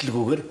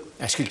эрсдэлгүйгээр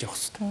ашиглаж явах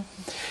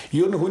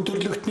хэрэгтэй. Ер нь хүн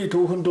төрөлхтний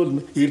түүхэнд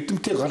бол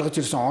эрдэмтдийг гаргаж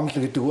ирсэн онол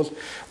гэдэг бол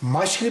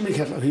маш их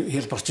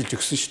хэлбэрчилж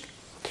өгсөн шүү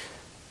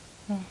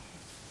дээ.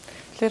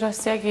 Тэгэхээр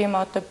бас яг ийм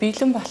одоо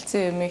бэлэн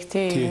болцсон юмыг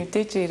тийм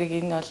мэдээж эрэг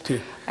энэ бол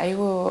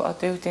айгүй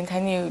одоо юу гэдэг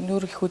таны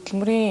нүрх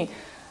хөдөлмөрийн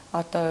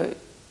одоо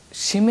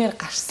шимээр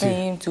гарсан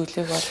ийм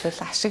зүйлийг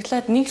бол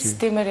ашиглаад нэг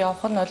системээр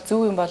явах нь бол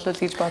зөв юм болов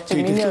гэж бодож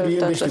миний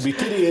хувьд бол би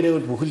тэр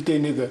яриад бүхэлдээ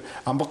нэг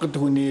М.Амбага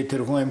хүний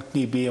тэр хүн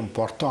амьтны биеийн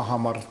бортон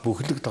хамаар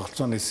бүхэлд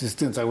тогтцооны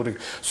систем загварыг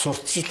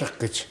сурталчлах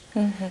гэж.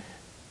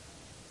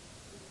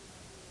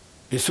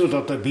 Эсвэл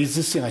одоо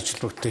бизнесийн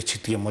ажилтнуудтай ч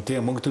гэдэг юм уу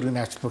тийм мөнгө төргийн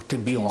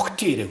ажилтнуудын бие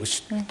огтын ирээгүй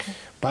шүү дээ.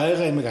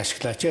 Баяга ямиг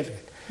ашиглаач яа л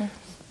гэдэг.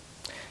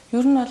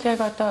 Ер нь бол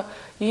яг одоо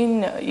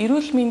энэ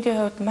эрүүл мэндийн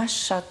хувьд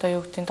маш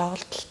одоо юу гэдэг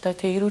тоглолттой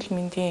тийм эрүүл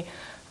мэндийн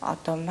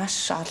одоо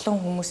маш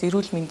олон хүмүүс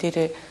эрүүл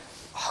мэндээрээ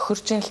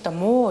хохирж ийн л та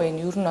муу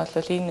энэ ер нь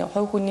бол энэ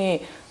хувь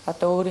хүний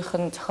одоо өөрийнх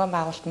нь зохион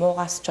байгуулалт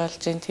муугаас ч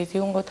болж ийн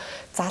тэгэнгүүт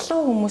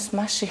залуу хүмүүс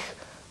маш их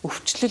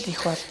өвчлөл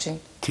их болж ийн.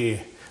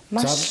 Тий.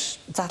 Маш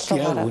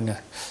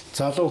залуугаар.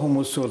 Залуу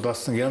хүмүүс бол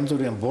бас янз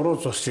бүрийн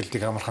буруу зуршилтыг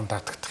амархан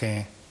татагдах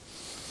юм.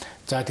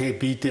 За тэгээ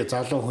бидээ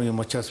залуу хүн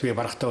юм учраас би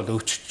барахтаа бол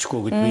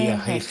өвччихгүй гэд би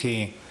хаях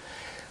юм.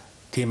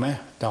 Тийм ээ.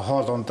 Тэгээ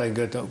хоол ундаа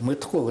ингээд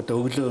мэдхгүй гэдэг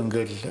өглөө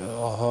ингээд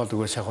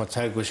хоолгүй шахав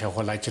цайгүй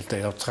шахав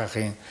ажилдаа явцгаах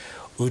юм.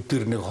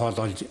 Өдөр нэг хоол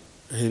олж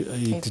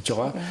идэж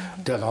байгаа.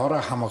 Тэгэл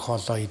ороо хамаг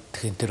хоолоо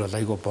идэх энэ тэр бол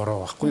айгүй буруу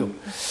байхгүй юу?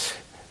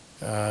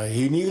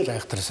 Энийг л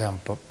айхтар сайн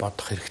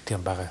бодох хэрэгтэй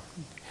юм байна.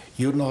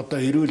 Ер нь одоо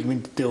эрүүл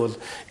мэндтэй бол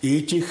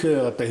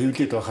ээжийнхээ одоо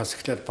хэвлээд байхаас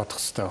эхлээд бодох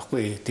хэрэгтэй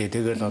байхгүй.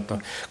 Тэгэл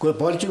одоо үгүй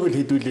болж игэл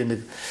хэдүүлээ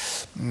нэг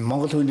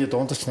Монгол хүний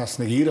дундаж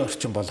нас нэг 90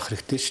 орчим болох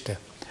хэрэгтэй шүү дээ.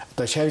 Одоо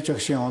шавж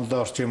багшийн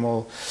онлоор ч юм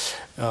уу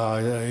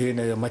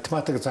энэ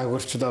математик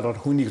загварчлаар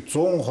хүнийг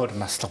 120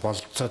 наслах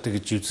бололцоотой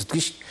гэж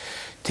үздэг шүү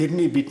дээ.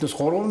 Тэрний биднээс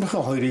 3-ын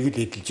 2-ыг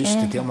л эдэлж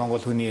шүү дээ. Тийм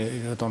Монгол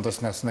хүний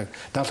дундаас насныг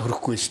 70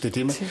 хүрэхгүй шүү дээ,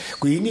 тийм ээ.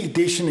 Гэхдээ энийг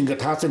дээш нь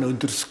ингээд таазын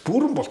өндөрсөх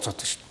бүрэн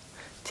болцоотой шүү дээ.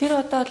 Тэр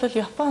одоо бол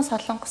Япон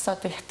солонгос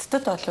одоо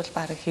хятадд бол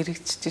баг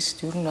хэрэгжиж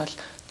шүү дээ. Ер нь бол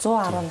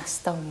 110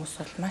 настай хүмүүс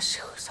бол маш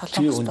их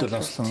солонгос өндөр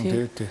наслан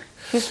тий.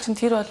 Тэр чинь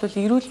тэр бол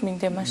эрүүл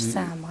мэндэ маш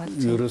сайн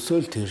хамгаалж. Ерөөсөө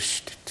л тэр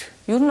шүү дээ.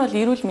 Ер нь бол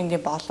эрүүл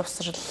мэндийн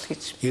боловсрал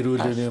гэж.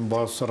 Эрүүл мэндийн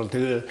боловсрал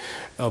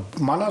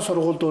тэгээ манай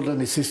сургуульд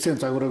бол систем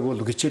загварыг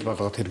бол хичээл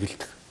болгоод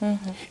хэрэгэлдэг.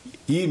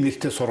 Ийм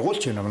нэртэй сургууль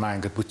ч юм аа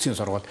ингээд бүтцийн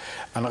сургууль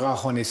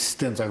Анагаах Ухааны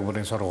систем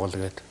загварын сургууль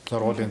гэдэг.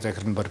 Сургуулийн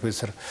захирал нь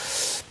профессор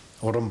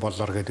уран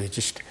боллоор гэдэг байж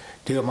шүү дээ.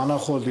 Тэгээ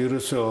манайх бол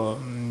ерөөсөө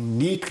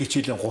нийт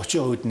хичээлийн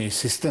 30%-ны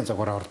систем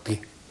загвараар ордог.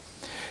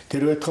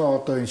 Тэр байтугай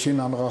одоо энэ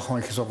Шинэ Анагаах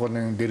Ухаан Их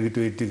сургуулийн дэргэд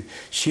байдаг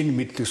шинэ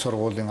мэдлэг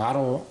сургуулийн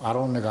 10,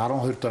 11,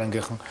 12 дахь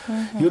ангийнхан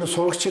ер нь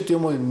сурагчид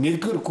юм уу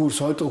 1-р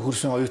курс, 2-р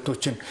курсын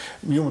оюутнууд чинь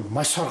юм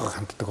маш сорго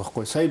ханддаг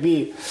байхгүй. Сая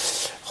би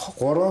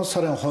 3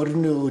 сарын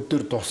 20-ны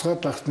өдөр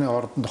тусгаад багтны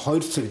ордонд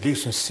 2 цаг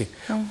лекц уншсан.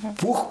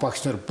 Бүх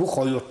багш нар, бүх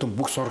оюутан,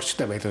 бүх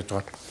сурагчтай байлгаж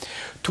байгаа.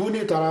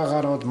 Түүний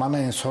дараагаар бол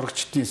манай энэ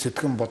сурагчдын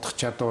сэтгэн бодох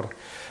чадвар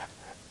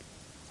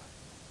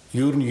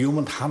ер нь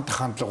юмд хандах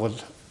хандлага бол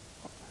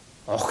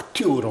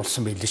огтын өөр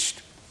болсон байлээ шүү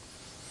дээ.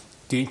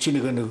 Тэгээ энэ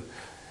чинь нэг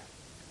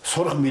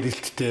сурах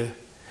мэрэлттэй.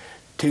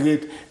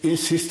 Тэгээд энэ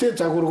систем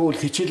загваргүй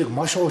хичээлэг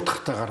маш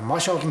уутгахтайгаар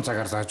маш олон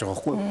цагаар зааж байгаа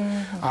байхгүй.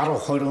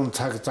 10-20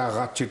 цаг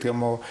заагаад ч гэдэг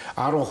юм уу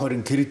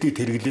 10-20 кредит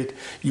хэрэглээд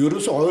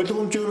ерөөсөө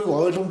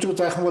ойлгомжгүй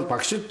заах юм бол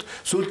багшид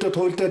сүултээ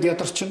туйлдаад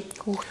ядарчин.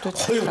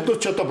 Хоёрдоо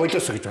ч одоо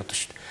болоосоо гэж бодсон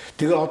шүү дээ.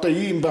 Тэгээ одоо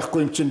ийм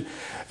байхгүй юм чинь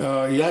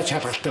яаж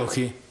шалгалтаа өгөх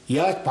юм?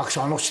 Яаж багш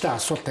онгоцтой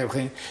асуулт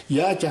тавих юм?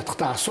 Яаж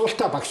ятгахтаа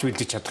асуултаа багш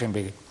бэлдэж чадах юм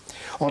бэ гэх.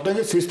 Одоо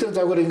ингэ систем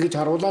загвар ингэж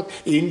харуулад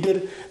энэ дээр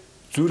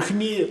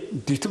зүрхний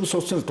дэтэм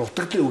сууцны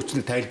дутагдлын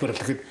өвчнийг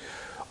тайлбарлахад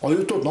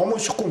оюутнууд ном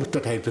уншихгүй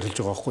мөртөө тайлбарлаж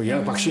байгаа байхгүй.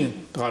 Яг багшийн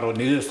гаруу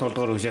 1-ээс 7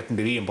 дугаар үе шатн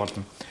дээр ийм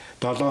болно.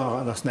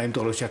 7-аас 8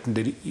 дугаар үе шатн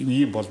дээр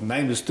ийм болно.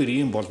 8-9 дээр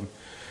ийм болно.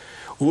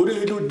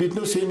 Өөрөөр хэлбэл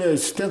биднээс энэ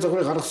систем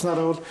загварыг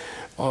гаргаснараа бол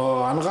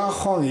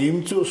Анагаах Ухаан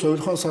эмзүү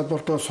сувилхан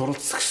салбартаа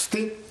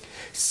суралцагчдын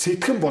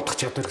сэтгэн бодох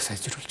чадварыг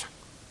сайжруулж байгаа.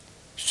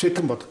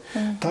 Сэтгэн бод.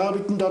 Та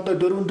бидэнд одоо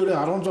 4-4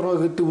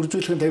 16 гэдэг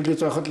үржүүлэхин тавилыг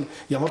заахад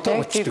ямар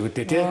таа болчдөг үү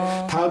те.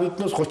 Та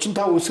биднээс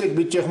 35 үсгээд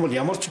биж яах юм бол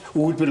ямар ч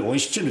өгүүлбэрийг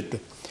уншиж чинь үү.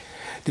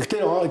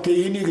 Тэгэхээр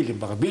энийг л юм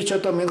байна. Би ч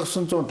одоо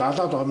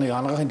 1970-аад оны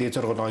Анагаахын дээд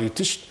сургууль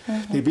оюутан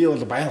шүү дээ. Би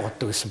бол баян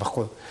годдог гэсэн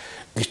байхгүй.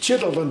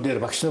 Гичээл олон дээр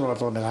багш нар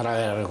болгоно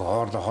хараа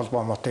хоорондоо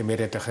холбоо мотой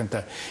яриад байх юм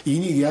та.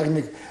 Энийг яг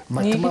нэг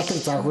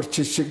математик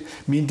загварч шиг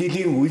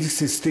Менделийн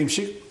үйлс систем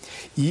шиг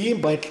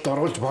ийм байдалд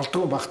оруулж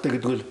болдгоо багтаа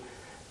гэдэг нь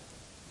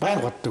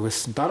баян годдог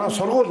байсан. Дараа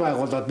сургууль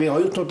байгуулад би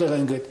оюутнуудаа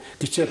ингээд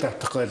гичээл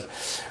татахгүй л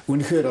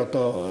үнэхээр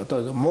одоо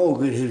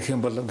муу үгээр хэлэх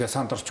юм бол ингээд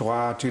сандарч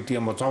байгаа ч гэдэг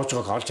юм уу зовж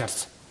байгааг олж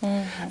харсан.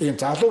 Ийм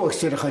залуу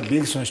багшийнхаа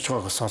лекц уншиж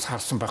байгаагаас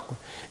харсан байхгүй.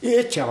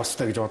 Ээч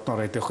яваастай гэж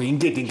бодноор байдаг.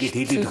 Ингээд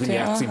хэлээд өгөх нь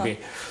яасан юм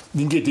бэ?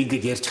 Ингээд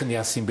ярьчих нь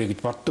яасан юм бэ гэж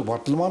боддог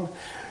бодол маань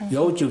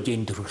явж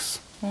энэ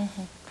төрөөс.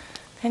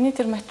 Таны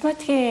тэр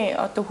математикийн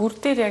одоо хүр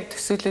дээр яг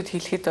төсөөлөд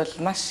хэлэхэд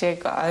бол маш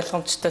яг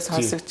ойлгомжтой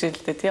сонсогдож байна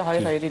л дээ тий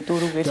 2-2-ийн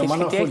дөрвөөр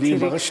хэлэхэд яг тийм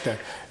байгаа шүү дээ.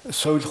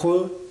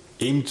 Сувилхуу,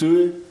 эмзүү,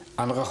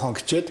 Анагаах Ухаан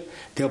гिचээд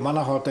тэгээ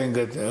манайх одоо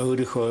ингээд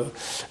өөрийнхөө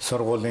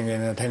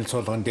сургуулийн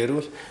танилцуулган дээр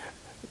бол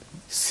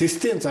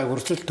систем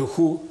загварчлал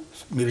төхөө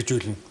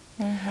мэрэгжүүлнэ.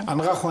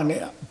 Анагаах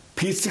Ухааны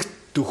физик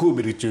төхөө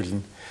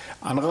мэрэгжүүлнэ.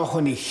 Анагаах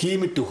Ухааны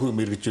химик төхөө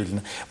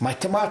мэрэгжүүлнэ.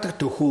 Математик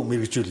төхөө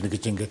мэрэгжүүлнэ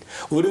гэж ингээд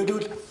өөрөөр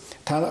хэлбэл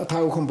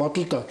та бүхэн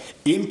бодолд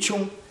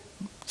эмчүн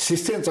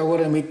систем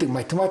загвараа мэддэг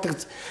математик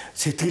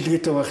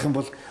сэтгэлгээтэй байх юм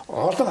бол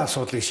олон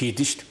асуудлыг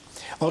шийднэ шүү дээ.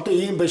 Одоо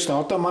ийм байж та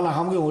одоо манай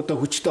хамгийн одоо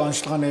хүчтэй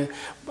онцлогооны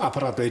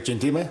аппарат байж гин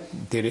тийм ээ.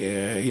 Тэр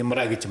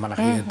имра гэж манай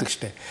хийдэг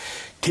шүү дээ.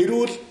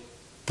 Тэрүүл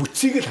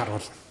бүтцийг л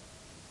харуулна.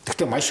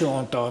 Гэхдээ маш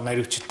одоо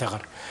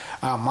наривчлалтайгаар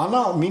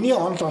миний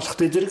онол олох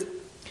зэрэг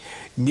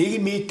 1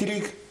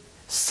 метрийг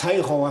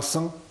сая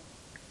хуваасан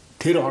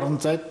тэр орон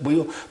зайд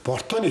буюу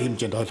бортооны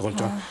хэмжээнд ойлгуулж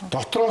байгаа.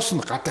 Дотроос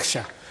нь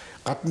гадагшаа,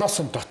 гаднаас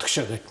нь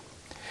дотгошоо гэдэг.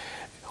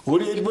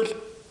 Өөрөөр хэлбэл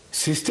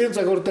систем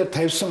загвар дээр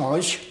тавьсан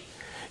онш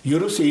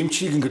ерөөсөө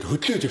эмчийг ингээд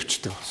хөдлөөж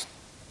явчихдаг байна.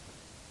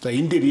 За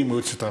энэ дээр ийм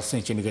өөрчлөлт болсон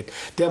юм чинь нэгэд.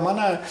 Тэгээ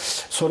манай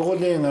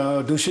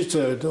сургуулийн дөшөж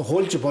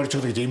хуульж борж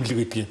байгаа гэж эмнэлэг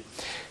гэдгийг.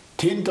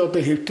 Тэнд одоо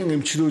хэвтэн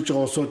эмчлүүлж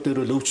байгаа улсууд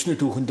дээр л өвчний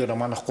түүхэн дээр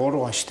манайх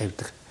 3 онш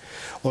тавьдаг.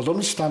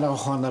 Уламжлалт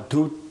Анагаах Ухаанаар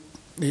төв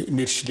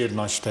нэршлэр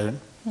онш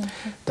тавина.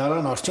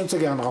 Дараа нь орчин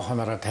цагийн Анагаах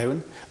Ухаанаараа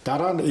тавина.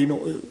 Дараа нь энэ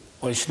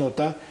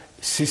оншнуудаа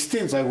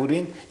систем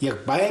загварын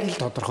яг байрлал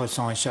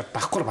тодорхойлсон оншоор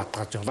давхар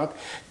батгаж яваад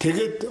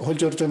тэгээд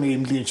хулж орж байгаа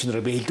эмнэлгийн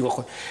инженерээр би хэлдэг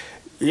байхгүй.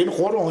 Энэ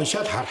 3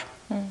 оншаад хар.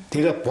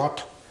 Тэгээд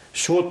бод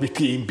шууд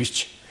битгий юм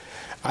бич.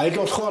 Аль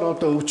болохоор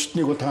одоо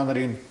өвчтнийг та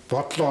нарын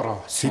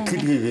бодлороо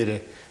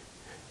сэтгэлгээгээрээ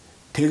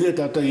тэгээд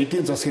одоо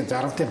эдийн засгийн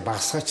зарамтыг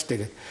багасгаач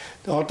тэгээд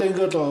одоо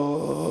ингээд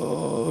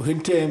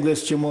хинтээ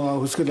аймгаас ч юм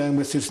уу Хөсгөл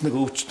аймгаас ирсэн нэг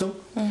өвчтөн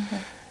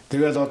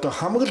тэгэл одоо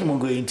хамаг л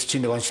мөнгө энд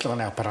чинь нэг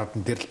онцлогооны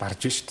аппаратн дээр л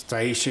барж шít.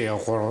 За ийшээ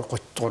яв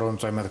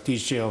 300 мянга,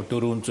 тийшээ яв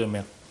 400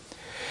 мянга.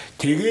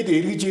 Тэгээд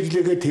эргэж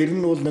ирлээгээ тэр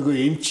нь бол нөгөө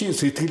эмчийн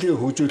сэтгэлгээ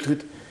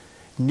хөгжүүлэхэд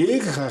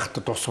нэг хаахт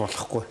тус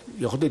болохгүй.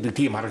 Яг л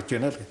тийм харагдж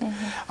байна л.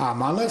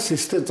 Манай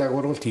систем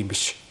загвар бол тийм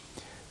биш.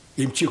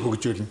 Эмчийг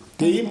хөгжүүлнэ.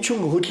 Тэгээ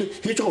эмчин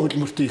хийж байгаа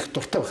хөдөлмөртөө их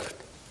дуртай байх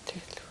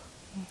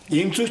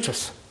хэрэгтэй. Эмзүүч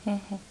бас.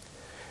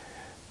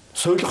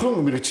 Соёлхон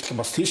мэрэгчлэн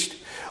бас тийм шүү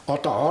дээ.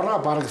 Одоо ороо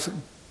бараг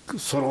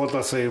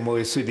сургуулаас юм уу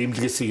эсвэл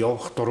имлгээс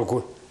явах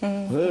дурггүй.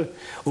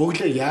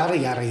 Өглөө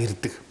яара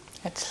ирдэг.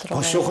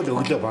 Хошоохол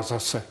өглөө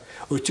босоосоо.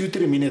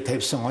 Өчигдөр миний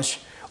тавьсан ош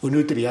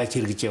өнөөдөр яаж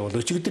хэрэгж явал.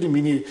 Өчигдөр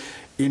миний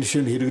энэ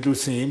шин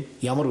хэрэглүүлсэн юм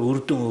ямар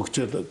үр дүн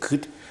өгчөө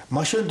гэхэд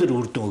машин дээр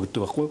үр дүн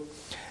өгдөг байхгүй.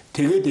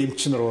 Тэгээд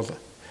эмчнэр бол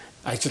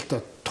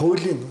ажилдаа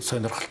туйлын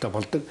сонирхолтой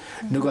болдог.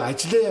 Нөгөө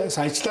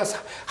ажлаас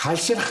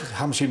халширах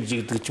хам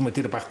шимжигдэг ч юм уу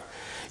тэр баг.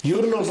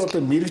 Ер нь бол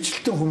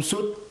мэрэгчлэлтэн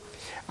хүмүүсүүд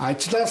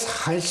ажлаас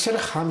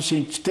халширах хам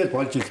шимжтэй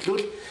болж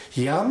ирлүүл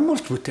ямар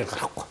ч бүтээл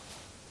гарахгүй.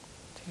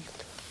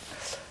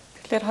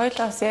 Тэгэхээр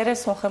хоёулаас яриа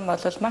суух юм бол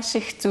маш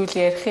их зүйл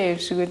ярих юм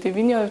шиг үү.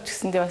 Миний хувьд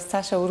гэсэндээ бас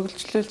цаашаа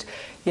үргэлжлүүлж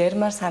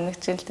ярмаар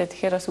санагдаж байна л да.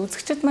 Тэгэхээр бас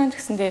үзэгчд маань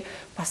гэсэндээ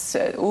бас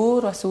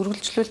өөр бас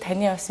үргэлжлүүл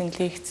таны бас энэ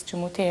лекц ч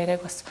юм уу тий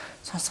яриаг бас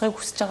сонсохыг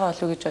хүсэж байгаа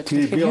болов уу гэж бодлоо.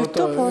 Тэгэхээр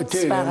YouTube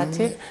хуудас байгаа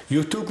тий.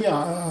 YouTube-ийн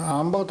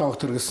М.Амбага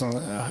доктор гэсэн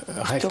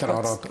хайлтаар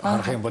ороод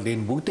харах юм бол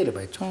энэ бүгдээр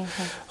байж байгаа.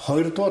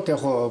 Хоёрдугаар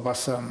яг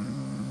бас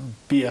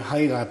би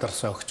хаяг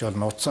адарсаа өгч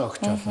бол нуцаа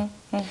өгч болно.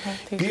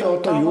 Би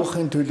одоо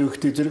юухын төлөө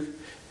ихтэй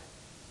зэрэг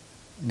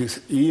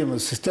ийм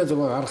систем зөв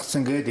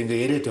гаргацсан гэдэг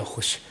ингээ яриад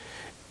явах биш.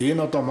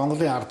 Энэ одоо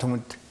Монголын ард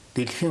түмэнд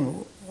дэлхийн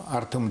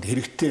ард түмэнд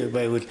хэрэгтэй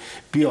байвал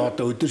би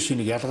одоо өдөр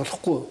шинийг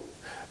ялгалахгүй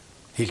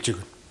хэлж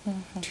өгнө.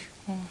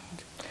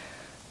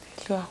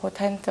 Тэгэлгүй яг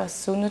танд бас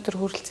өнөөдөр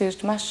хүрэлцэн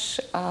ирж маш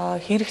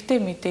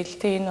хэрэгтэй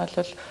мэдээлэлтэй энэ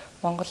бол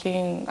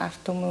Монголын ард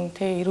түмэн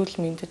тэ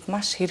эрүүл мэндэд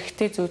маш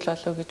хэрэгтэй зүйл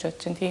болов гэж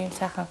бодож байна. Тийм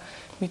сайхан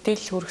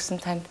мэдээлэл хүргэсэн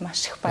танд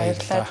маш их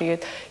баярлалаа.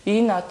 Тэгээд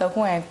энэ одоо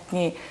хүн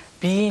амьтны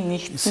биеийн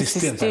нэгдсэн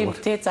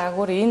системтэй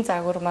загвар энэ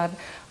загвар маань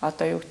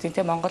одоо юу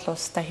гэдэг нь Монгол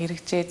улстай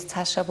хэрэгжээд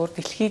цаашаа бүр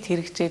дэлхийд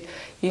хэрэгжээд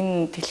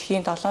энэ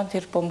дэлхийн 7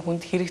 тэрбум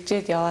хүнд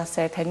хэрэгжээд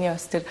яваасай таны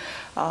бас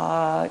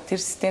тэр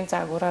систем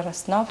загвараар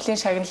бас Нобелийн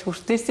шагналт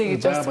хүртээсэй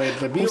гэж бас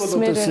би бол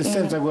одоо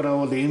систем загвараа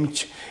бол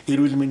эмч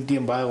эрүүл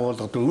мэндийн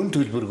байгууллагад өн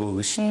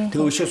төлбөргөө гэж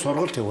тэгээ өшөө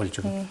сургалт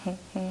явуулж байна.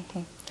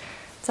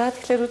 За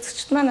тэгэхээр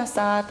үзэгчд маань бас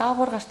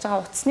даавар гарч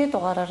байгаа утасны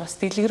дугаараар бас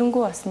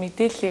дэлгэрэнгүй бас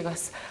мэдээллийг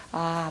бас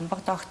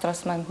М.Амбага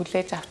доктороос маань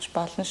хүлээж авч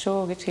болно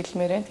шүү гэж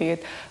хэлмээр байна.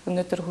 Тэгээд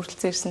өнөөдөр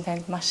хүрэлцэн ирсэн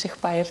танд маш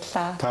их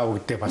баярлалаа. Та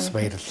бүдээ бас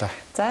баярлалаа.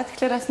 За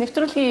тэгэхээр бас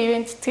нэвтрүүлгийн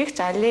ивент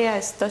тэтгэгч Алия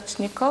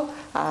Источников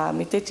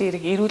мэдээж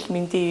эрүүл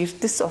мэндийн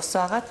эрдэс ус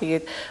байгаа.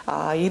 Тэгээд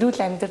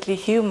эрүүл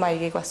амьдралын хэв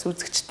маягийг бас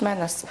үзэгчд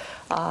маань бас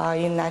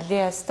энэ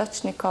Алия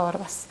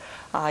Источниковоор бас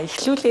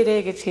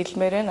эхлүүлээрэ гэж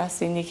хэлмээр байна.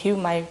 Бас энийг хэв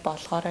маяг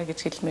болгоорой гэж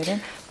хэлмээр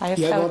байна.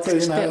 Баярлалаа. Яг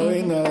одоо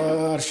энэ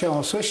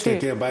аршаа ус шүү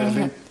дээ.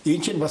 Баярлалаа.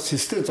 Энэ чинь бас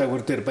систем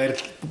загвар дээр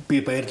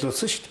би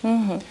баярлуулсан шүү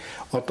дээ.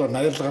 Одоо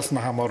наялгаас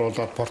нь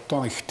хамааруулаад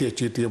портон ихтэй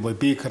ч гэдэг юм уу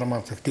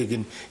бикарбонат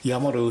цагтыг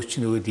ямар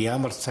өвчнүүд,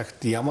 ямар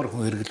цагт, ямар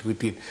хүн хэрэглэх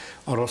гэдгийг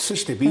оруулсан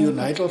шүү дээ. Би юу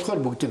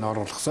наялуулахаар бүгдийг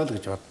оруулахсаа л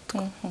гэж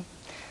боддог.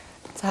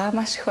 За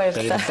маш их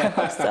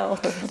баярлалаа.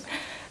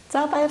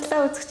 За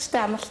баярлалаа үзэгчдээ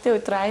амралтын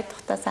өдөр ая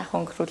тухта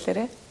сайхан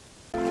өнгөрүүлээрэй.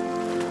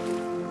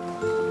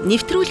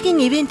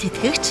 Нэвтрүүлгийн ивент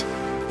тэтгэгч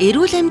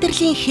эрүүл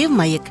амьдралын хэв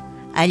маяг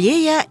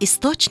Алия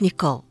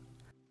Источников